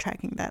when I'm not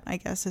tracking that, I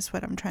guess is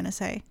what I'm trying to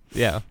say.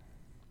 Yeah.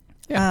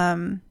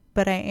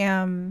 But I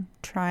am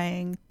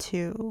trying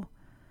to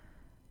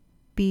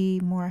be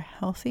more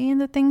healthy in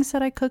the things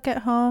that I cook at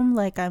home.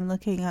 Like I'm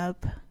looking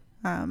up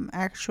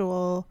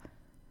actual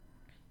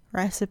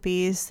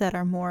recipes that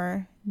are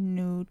more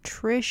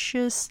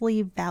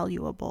nutritiously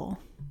valuable.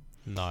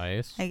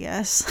 Nice. I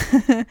guess.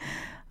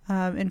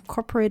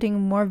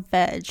 Incorporating more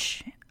veg.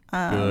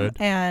 Good.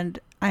 And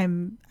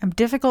I'm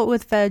difficult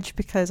with veg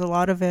because a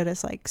lot of it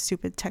is like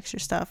stupid texture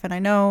stuff, and I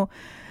know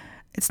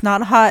it's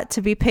not hot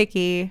to be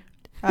picky.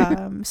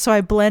 So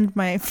I blend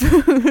my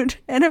food,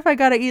 and if I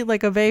gotta eat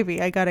like a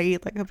baby, I gotta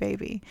eat like a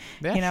baby.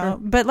 Yeah, you know. sure.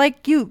 But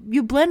like you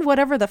blend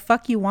whatever the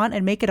fuck you want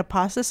and make it a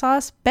pasta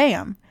sauce.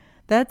 Bam,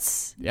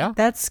 that's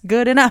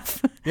good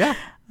enough. Yeah.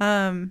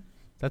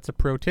 That's a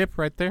pro tip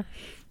right there.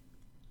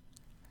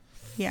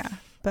 Yeah.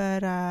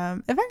 But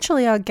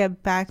eventually I'll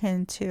get back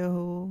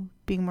into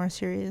being more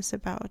serious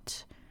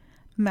about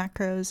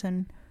macros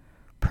and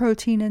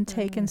protein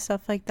intake and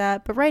stuff like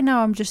that. But right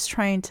now I'm just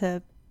trying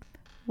to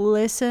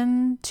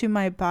listen to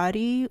my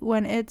body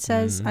when it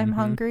says I'm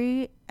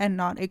hungry, and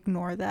not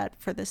ignore that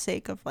for the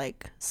sake of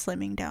like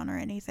slimming down or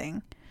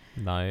anything.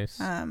 Nice.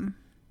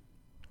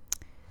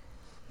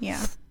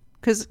 Yeah.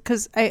 Cause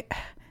I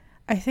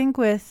think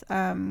with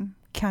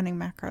counting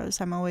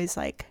macros, I'm always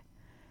like,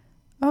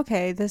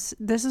 okay, this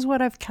is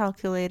what I've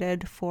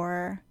calculated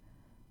for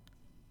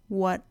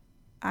what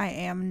I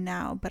am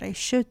now, but I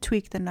should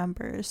tweak the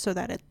numbers so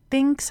that it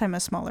thinks I'm a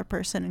smaller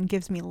person and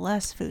gives me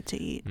less food to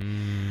eat,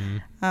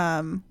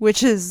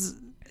 which is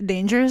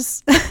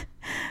dangerous.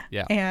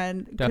 Yeah,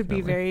 and definitely. Could be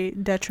very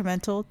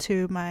detrimental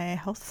to my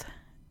health.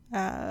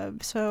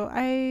 So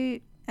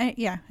I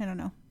don't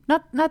know.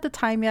 Not the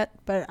time yet,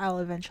 but I'll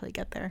eventually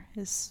get there.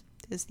 Is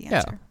the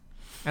answer.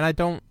 Yeah. And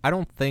I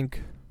don't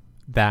think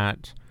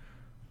that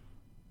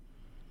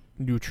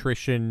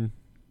nutrition.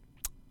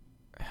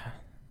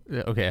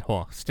 Okay,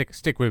 hold on.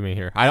 Stick with me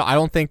here. I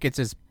don't think it's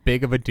as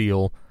big of a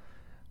deal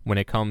when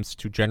it comes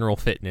to general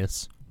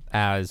fitness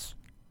as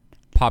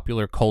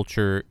popular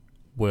culture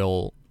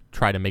will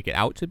try to make it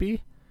out to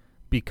be,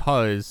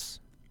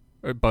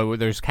 but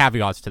there's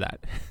caveats to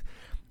that.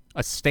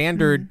 A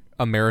standard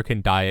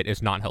American diet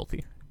is not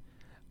healthy.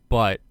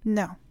 But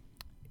no.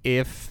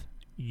 If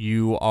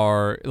you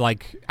are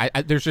like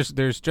there's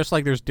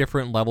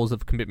different levels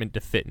of commitment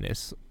to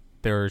fitness.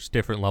 There's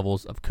different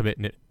levels of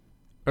commitment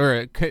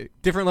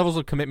different levels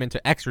of commitment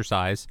to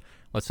exercise.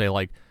 Let's say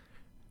like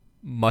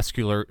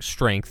muscular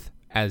strength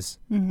as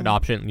an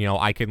option. You know,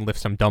 I can lift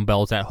some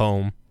dumbbells at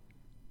home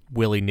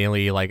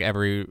willy-nilly, like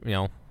every,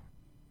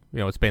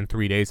 it's been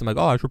 3 days. I'm like,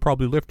 oh, I should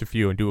probably lift a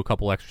few and do a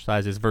couple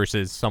exercises,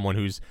 versus someone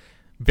who's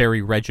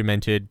very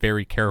regimented,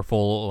 very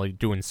careful, like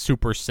doing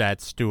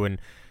supersets, doing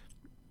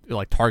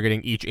like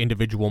targeting each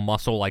individual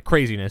muscle like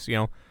craziness,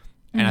 And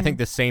I think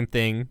the same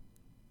thing,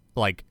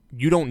 like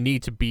you don't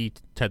need to be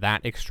to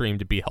that extreme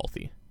to be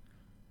healthy.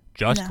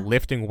 Just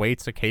lifting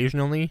weights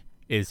occasionally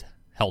is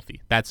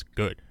healthy. That's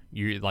good.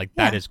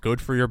 That is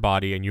good for your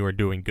body, and you are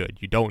doing good.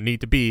 You don't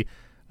need to be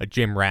a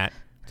gym rat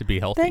to be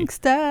healthy. Thanks,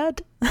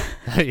 Dad.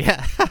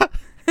 Yeah.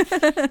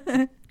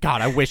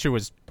 God, I wish it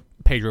was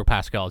Pedro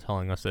Pascal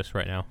telling us this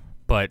right now.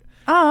 But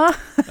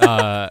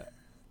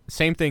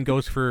same thing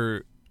goes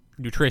for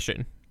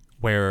nutrition,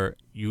 where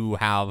you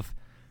have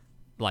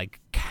like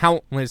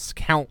countless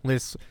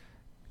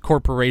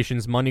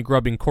corporations,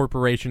 money-grubbing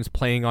corporations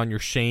playing on your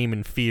shame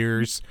and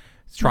fears,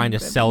 trying to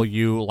sell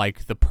you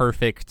like the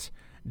perfect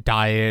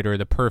diet or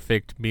the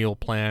perfect meal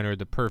plan or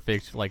the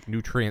perfect like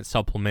nutrient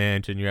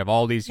supplement, and you have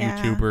all these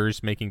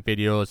YouTubers making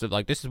videos of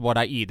like, this is what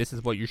I eat, this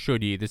is what you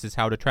should eat, this is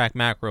how to track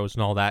macros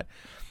and all that.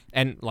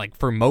 And like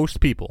for most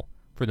people,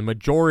 for the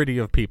majority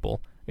of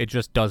people, it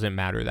just doesn't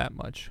matter that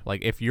much.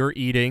 Like if you're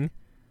eating,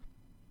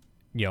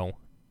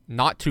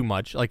 not too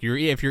much, like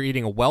if you're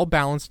eating a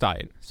well-balanced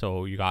diet,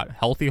 so you got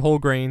healthy whole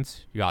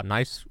grains, you got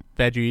nice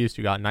veggies,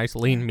 you got nice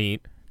lean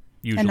meat,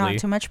 usually, and not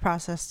too much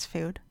processed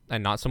food,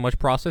 and not so much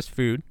processed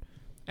food,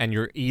 and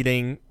you're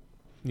eating,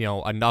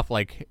 enough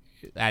like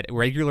at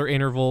regular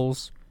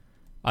intervals,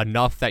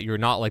 enough that you're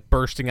not like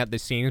bursting at the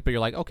seams, but you're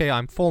like, okay,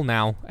 I'm full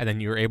now, and then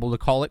you're able to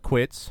call it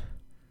quits,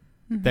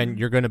 then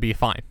you're going to be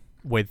fine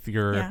with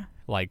your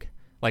like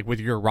with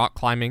your rock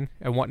climbing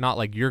and whatnot.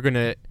 Like you're going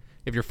to,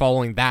 if you're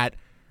following that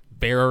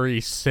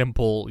very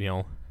simple,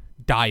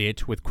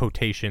 diet with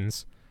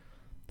quotations,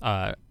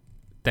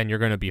 then you're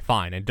going to be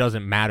fine. It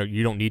doesn't matter.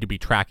 You don't need to be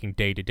tracking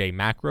day-to-day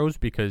macros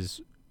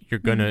because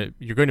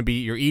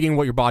you're eating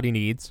what your body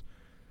needs.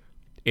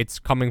 It's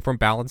coming from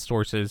balanced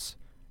sources.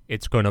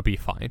 It's going to be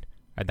fine.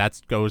 And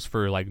that goes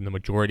for like the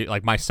majority,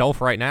 like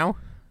myself right now.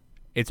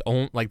 It's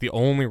like the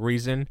only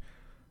reason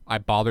I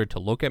bothered to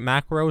look at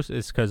macros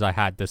is because I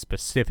had the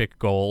specific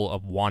goal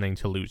of wanting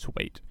to lose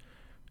weight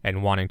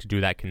and wanting to do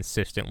that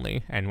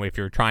consistently. And if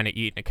you're trying to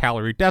eat in a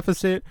calorie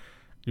deficit,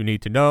 you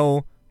need to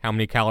know how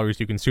many calories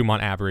you consume on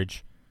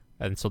average.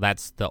 And so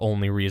that's the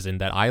only reason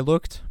that I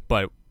looked.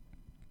 But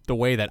the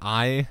way that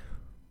I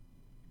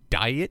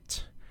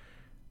diet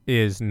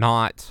is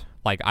not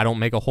like, I don't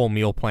make a whole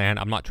meal plan.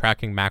 I'm not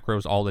tracking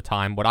macros all the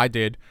time. What I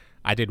did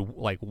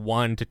like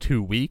 1 to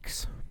 2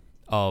 weeks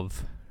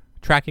of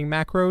tracking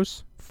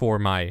macros for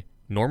my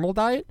normal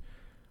diet.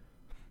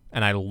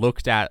 And I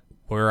looked at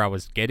where I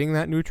was getting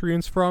that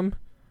nutrients from.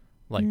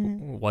 Like,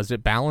 was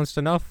it balanced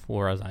enough?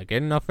 Or was I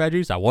getting enough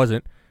veggies? I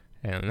wasn't.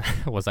 And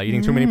was I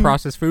eating too many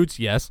processed foods?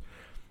 Yes.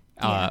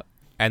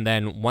 And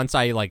then once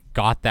I like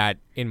got that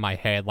in my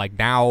head, like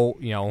now,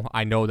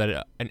 I know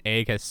that an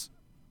egg has,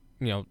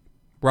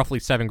 roughly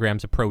 7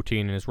 grams of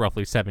protein and is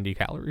roughly 70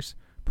 calories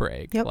per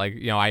egg. Yep.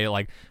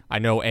 Like, I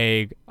know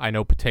egg, I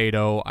know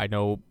potato, I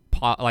know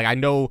I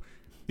know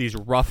these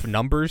rough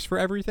numbers for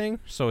everything.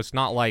 So it's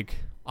not like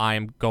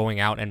I'm going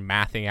out and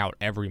mathing out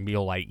every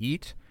meal I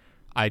eat.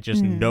 I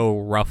just know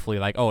roughly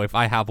like, oh, if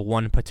I have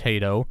 1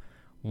 potato,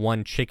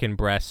 1 chicken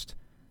breast,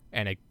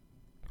 and a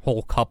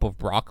whole cup of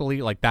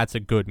broccoli, like that's a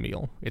good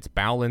meal. It's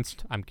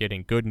balanced. I'm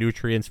getting good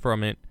nutrients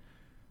from it,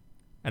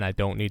 and I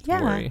don't need to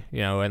worry.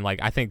 And like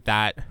I think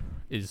that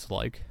is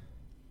like,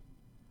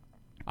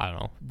 I don't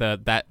know,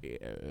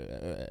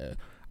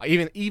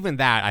 even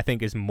that I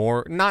think is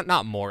more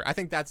not more. I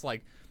think that's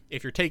like,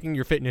 if you're taking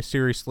your fitness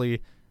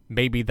seriously,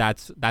 maybe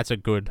that's a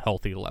good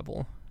healthy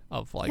level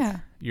of like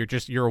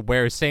you're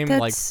aware.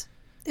 Like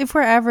if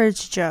we're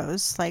average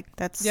Joes, like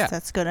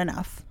that's good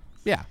enough.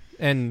 Yeah,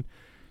 and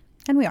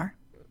we are.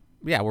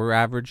 Yeah, we're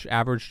average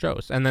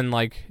Joes. And then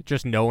like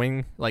just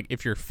knowing like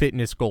if your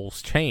fitness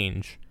goals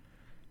change,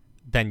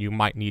 then you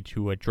might need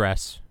to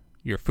address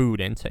your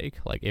food intake.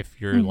 Like if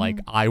you're like,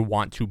 I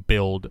want to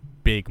build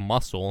big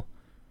muscle,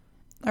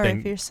 or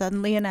if you're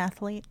suddenly an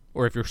athlete,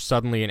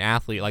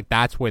 like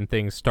that's when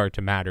things start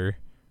to matter.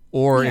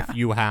 Or if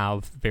you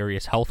have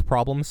various health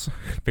problems,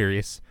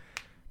 various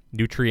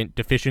nutrient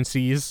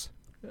deficiencies,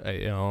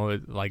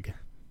 like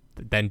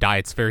then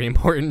diet's very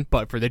important.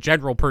 But for the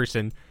general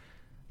person,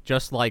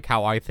 just like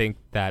how I think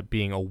that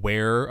being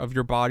aware of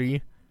your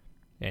body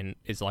and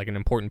is like an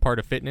important part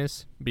of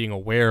fitness, being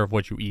aware of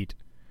what you eat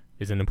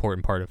is an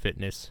important part of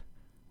fitness.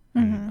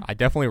 I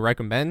definitely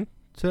recommend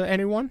to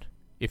anyone,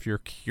 if you're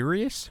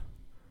curious,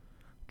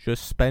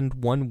 just spend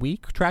 1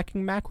 week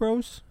tracking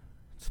macros.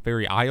 It's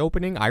very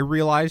eye-opening. I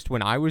realized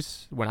when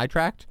I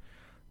tracked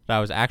that I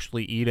was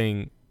actually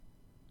eating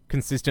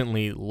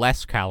consistently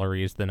less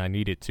calories than I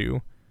needed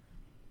to.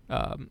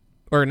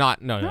 Or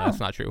not, no, that's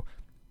not true.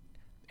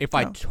 If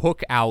I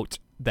took out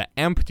the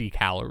empty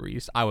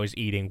calories, I was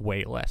eating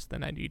way less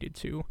than I needed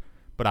to,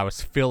 but I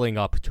was filling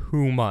up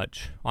too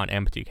much on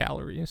empty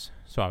calories.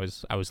 So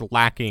I was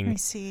lacking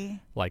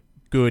like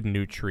good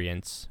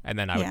nutrients, and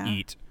then I would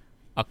eat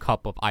a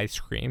cup of ice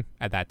cream,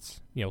 and that's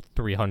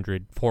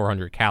 300,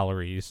 400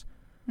 calories.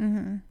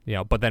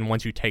 But then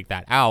once you take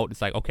that out,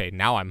 it's like, okay,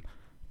 now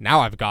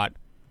I've got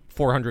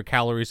 400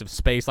 calories of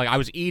space. Like I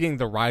was eating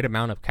the right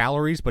amount of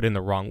calories, but in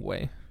the wrong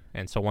way.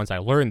 And so once I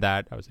learned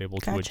that, I was able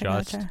to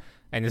adjust.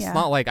 And it's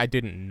not like I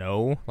didn't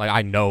know. Like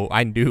I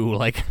knew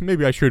like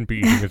maybe I shouldn't be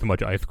eating as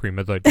much ice cream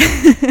as I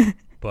do.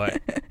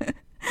 But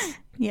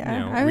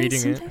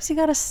sometimes you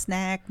gotta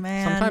snack,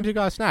 man. Sometimes you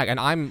gotta snack, and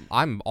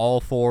I'm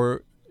all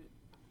for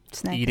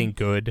eating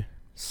good,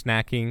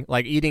 snacking,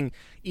 like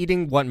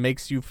eating what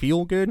makes you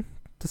feel good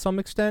to some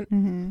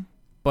extent,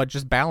 but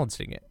just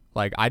balancing it.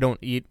 Like I don't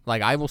eat,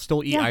 like I will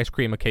still eat ice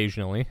cream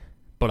occasionally,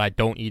 but I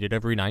don't eat it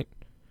every night.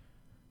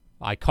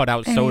 I cut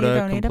out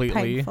soda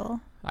completely.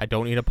 I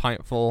don't eat a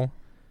pint full.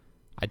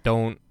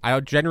 I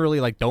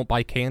generally like don't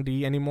buy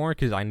candy anymore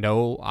because I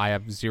know I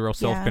have zero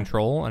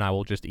self-control and I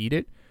will just eat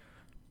it.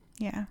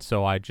 Yeah.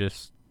 So I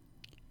just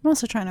I'm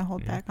also trying to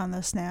hold back on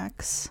the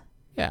snacks.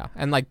 Yeah,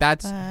 and like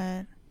that's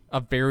a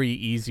very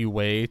easy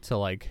way to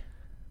like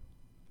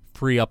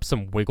free up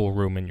some wiggle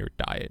room in your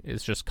diet,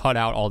 is just cut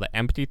out all the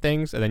empty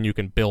things and then you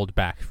can build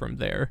back from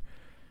there.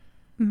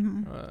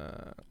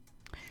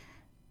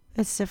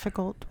 It's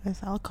difficult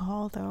with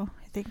alcohol, though.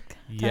 I think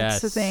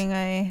that's the thing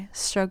I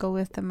struggle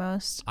with the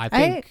most.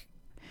 I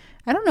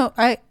don't know.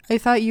 I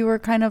thought you were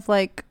kind of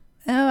like,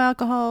 oh,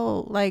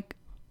 alcohol like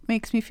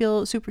makes me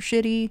feel super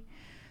shitty,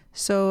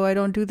 so I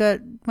don't do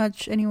that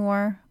much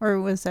anymore. Or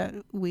was that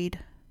weed?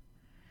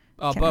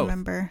 Can't both.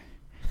 Remember.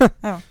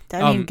 Oh,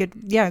 I mean, good.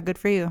 Yeah, good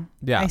for you.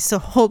 Yeah, I still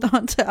hold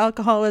on to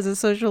alcohol as a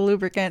social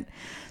lubricant.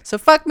 So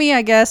fuck me,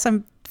 I guess.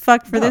 I'm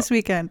fucked for this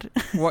weekend.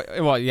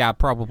 Well, yeah,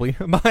 probably.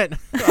 But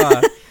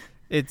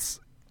it's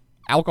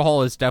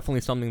alcohol is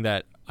definitely something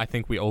that I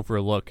think we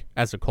overlook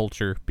as a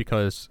culture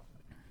because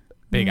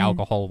big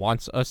alcohol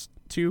wants us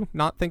to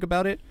not think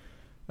about it.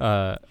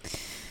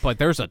 But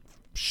there's a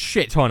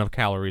shit ton of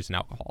calories in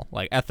alcohol.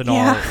 Like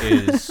ethanol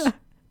is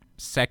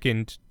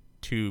second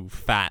to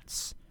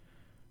fats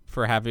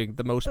for having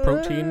the most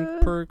protein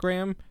per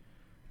gram.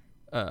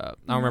 I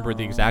don't remember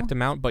the exact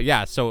amount, but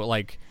yeah, so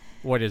like,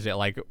 what is it?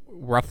 Like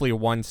roughly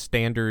one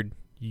standard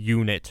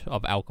unit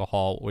of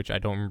alcohol, which I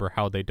don't remember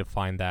how they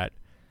define that.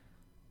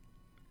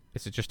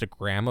 Is it just a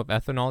gram of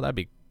ethanol? That'd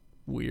be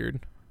weird.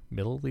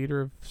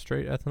 Milliliter of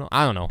straight ethanol?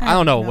 I don't know. I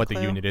don't know what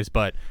the unit is,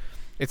 but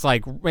it's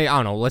like, I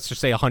don't know, let's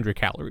just say 100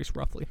 calories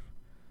roughly.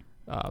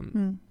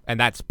 And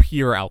that's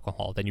pure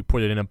alcohol. Then you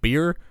put it in a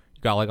beer,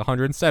 you got like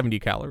 170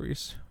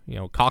 calories. You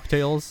know,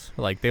 cocktails,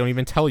 like they don't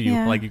even tell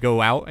you. Like you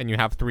go out and you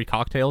have 3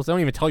 cocktails, they don't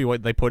even tell you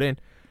what they put in.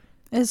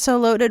 It's so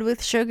loaded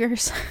with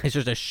sugars. It's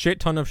just a shit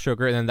ton of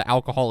sugar, and then the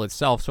alcohol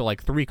itself. So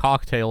like 3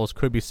 cocktails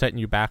could be setting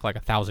you back like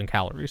 1,000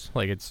 calories.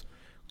 Like it's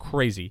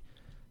crazy.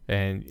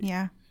 And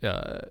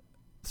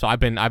so I've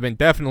been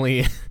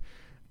definitely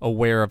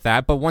aware of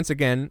that. But once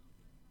again,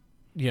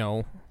 you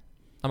know,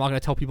 I'm not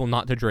gonna tell people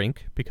not to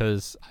drink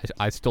because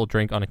I still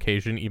drink on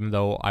occasion, even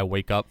though I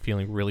wake up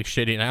feeling really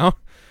shitty now.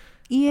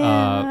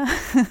 Yeah.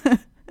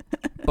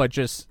 But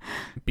just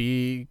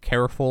be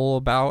careful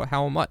about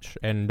how much,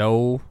 and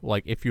know,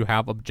 like, if you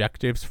have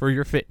objectives for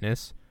your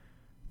fitness,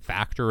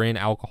 factor in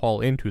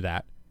alcohol into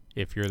that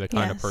if you're the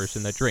kind of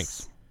person that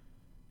drinks.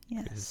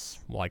 Yes.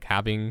 Like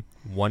having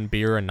 1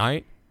 beer a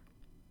night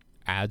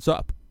adds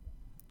up.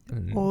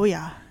 Oh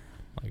yeah.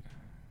 Like,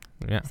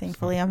 yeah.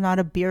 Thankfully, I'm not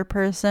a beer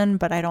person,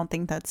 but I don't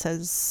think that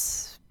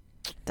says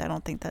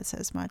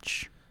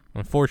much.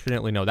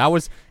 Unfortunately, no.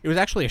 It was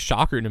actually a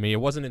shocker to me. It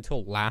wasn't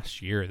until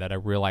last year that I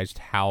realized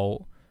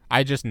how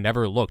I just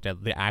never looked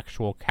at the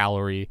actual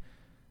calories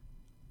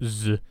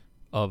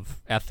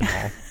of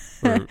ethanol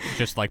or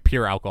just like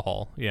pure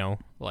alcohol, you know,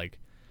 like,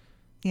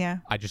 yeah.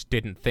 I just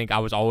didn't think. I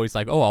was always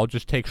like, oh, I'll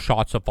just take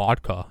shots of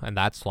vodka, and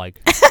that's like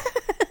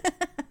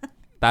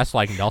that's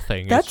like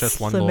nothing. It's just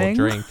one little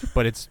drink,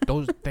 but it's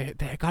those they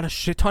got a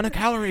shit ton of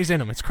calories in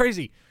them. It's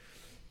crazy.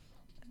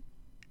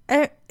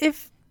 Meg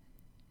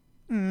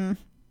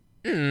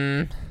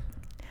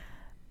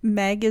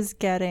is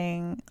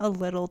getting a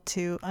little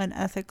too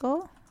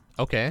unethical.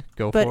 Okay,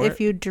 go for it. But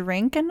if you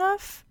drink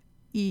enough,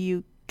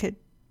 you could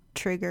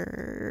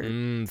trigger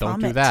don't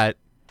vomit. do that.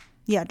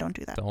 Yeah, don't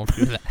do that. Don't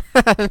do that.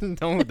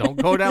 don't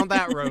go down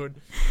that road.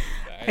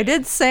 I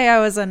did say I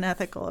was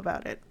unethical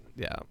about it.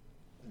 Yeah.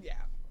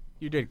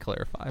 You did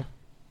clarify.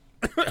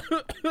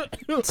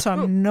 So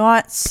I'm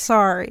not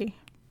sorry.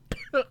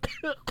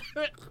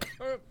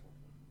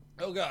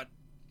 Oh God.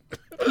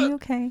 Are you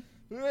okay?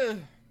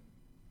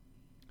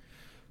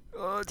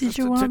 Did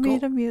you want me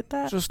to mute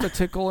that? Just a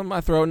tickle in my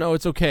throat. No,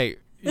 it's okay.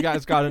 You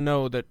guys got to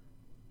know that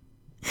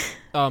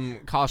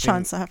coughing.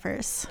 Sean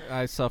suffers.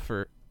 I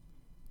suffer.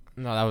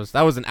 No,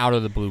 that was an out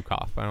of the blue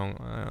cough. I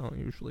don't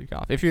usually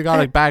cough. If you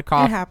got a bad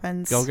cough, it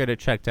happens. Go get it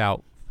checked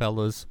out,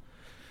 fellas.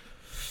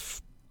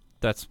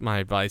 That's my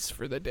advice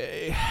for the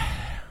day.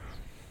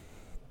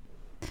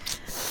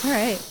 All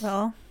right.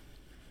 Well,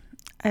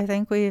 I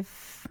think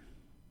we've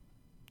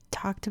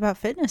talked about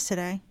fitness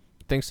today.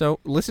 Think so?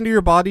 Listen to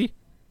your body.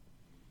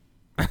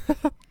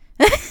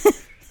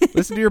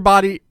 Listen to your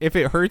body. If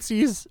it hurts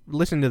you,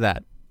 listen to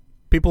that.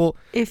 People.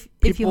 If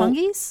you're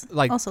hungry,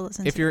 like, also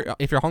listen. If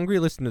you're hungry,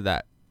 listen to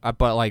that.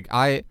 But like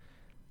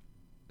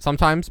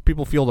sometimes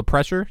people feel the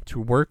pressure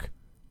to work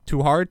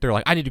too hard. They're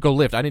like, I need to go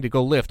lift. I need to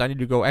go lift. I need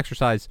to go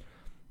exercise.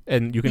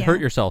 And you can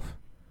hurt yourself.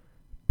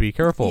 Be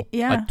careful.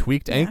 A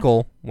tweaked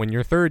ankle when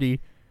you're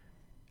 30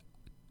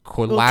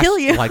 could last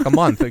like a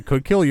month. It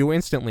could kill you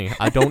instantly.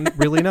 I don't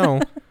really know.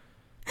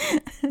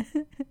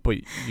 But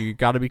you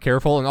got to be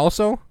careful. And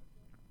also,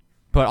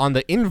 but on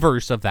the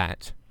inverse of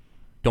that,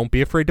 don't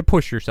be afraid to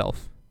push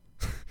yourself.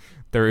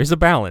 There is a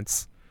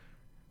balance.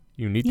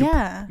 You need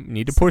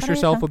to push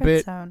yourself a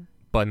bit,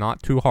 but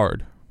not too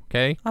hard.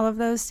 Okay? All of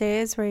those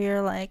days where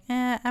you're like,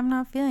 I'm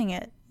not feeling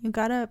it. You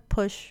got to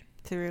push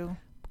through.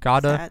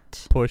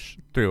 Push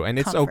through. And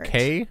it's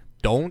okay.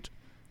 Don't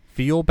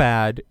feel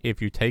bad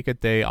if you take a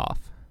day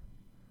off.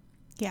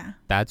 Yeah.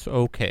 That's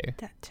okay.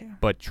 That too.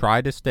 But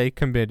try to stay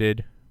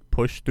committed.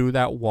 Push through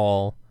that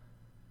wall.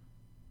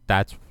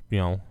 that's,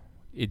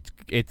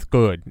 it's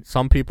good.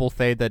 Some people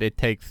say that it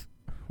takes,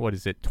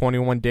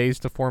 21 days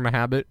to form a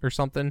habit or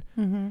something.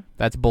 Mm-hmm.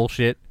 That's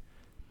bullshit.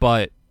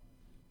 But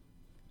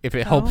if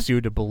it helps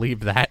you to believe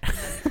that,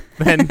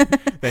 then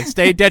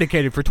stay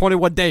dedicated for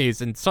 21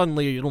 days and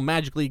suddenly it'll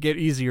magically get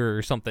easier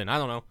or something. I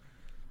don't know.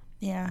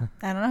 Yeah.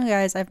 I don't know,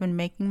 guys. I've been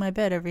making my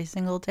bed every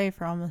single day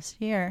for almost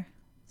a year.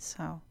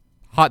 So.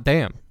 Hot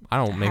damn. I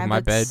don't make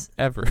my bed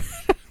ever.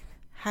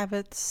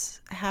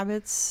 Habits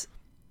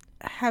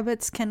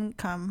can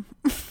come.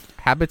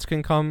 Habits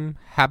can come.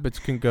 Habits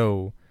can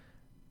go.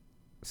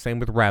 Same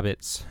with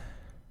rabbits.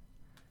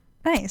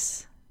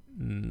 Nice.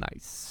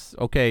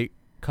 Okay.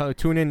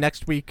 Tune in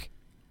next week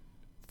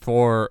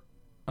for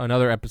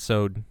another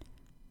episode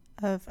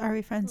of Are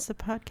We Friends, the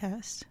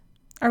podcast.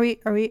 Are we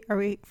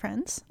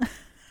friends?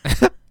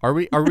 Are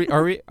we?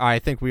 I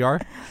think we are.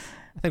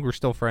 I think we're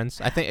still friends.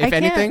 I think if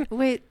anything.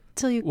 Wait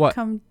till you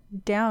come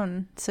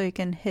down so you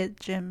can hit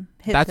Jim.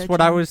 That's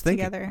what I was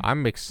thinking. Together.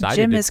 I'm excited.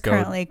 Jim is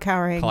currently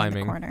cowering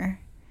climbing. in the corner.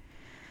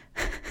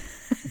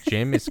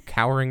 Jim is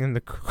cowering in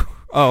the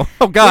Oh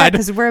God.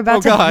 Because we're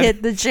about to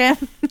hit the gym.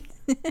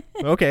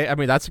 Okay, I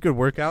mean, that's a good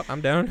workout.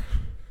 I'm down.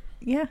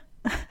 Yeah.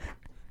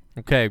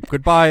 Okay,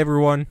 goodbye,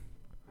 everyone.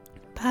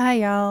 Bye,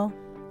 y'all.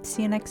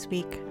 See you next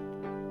week.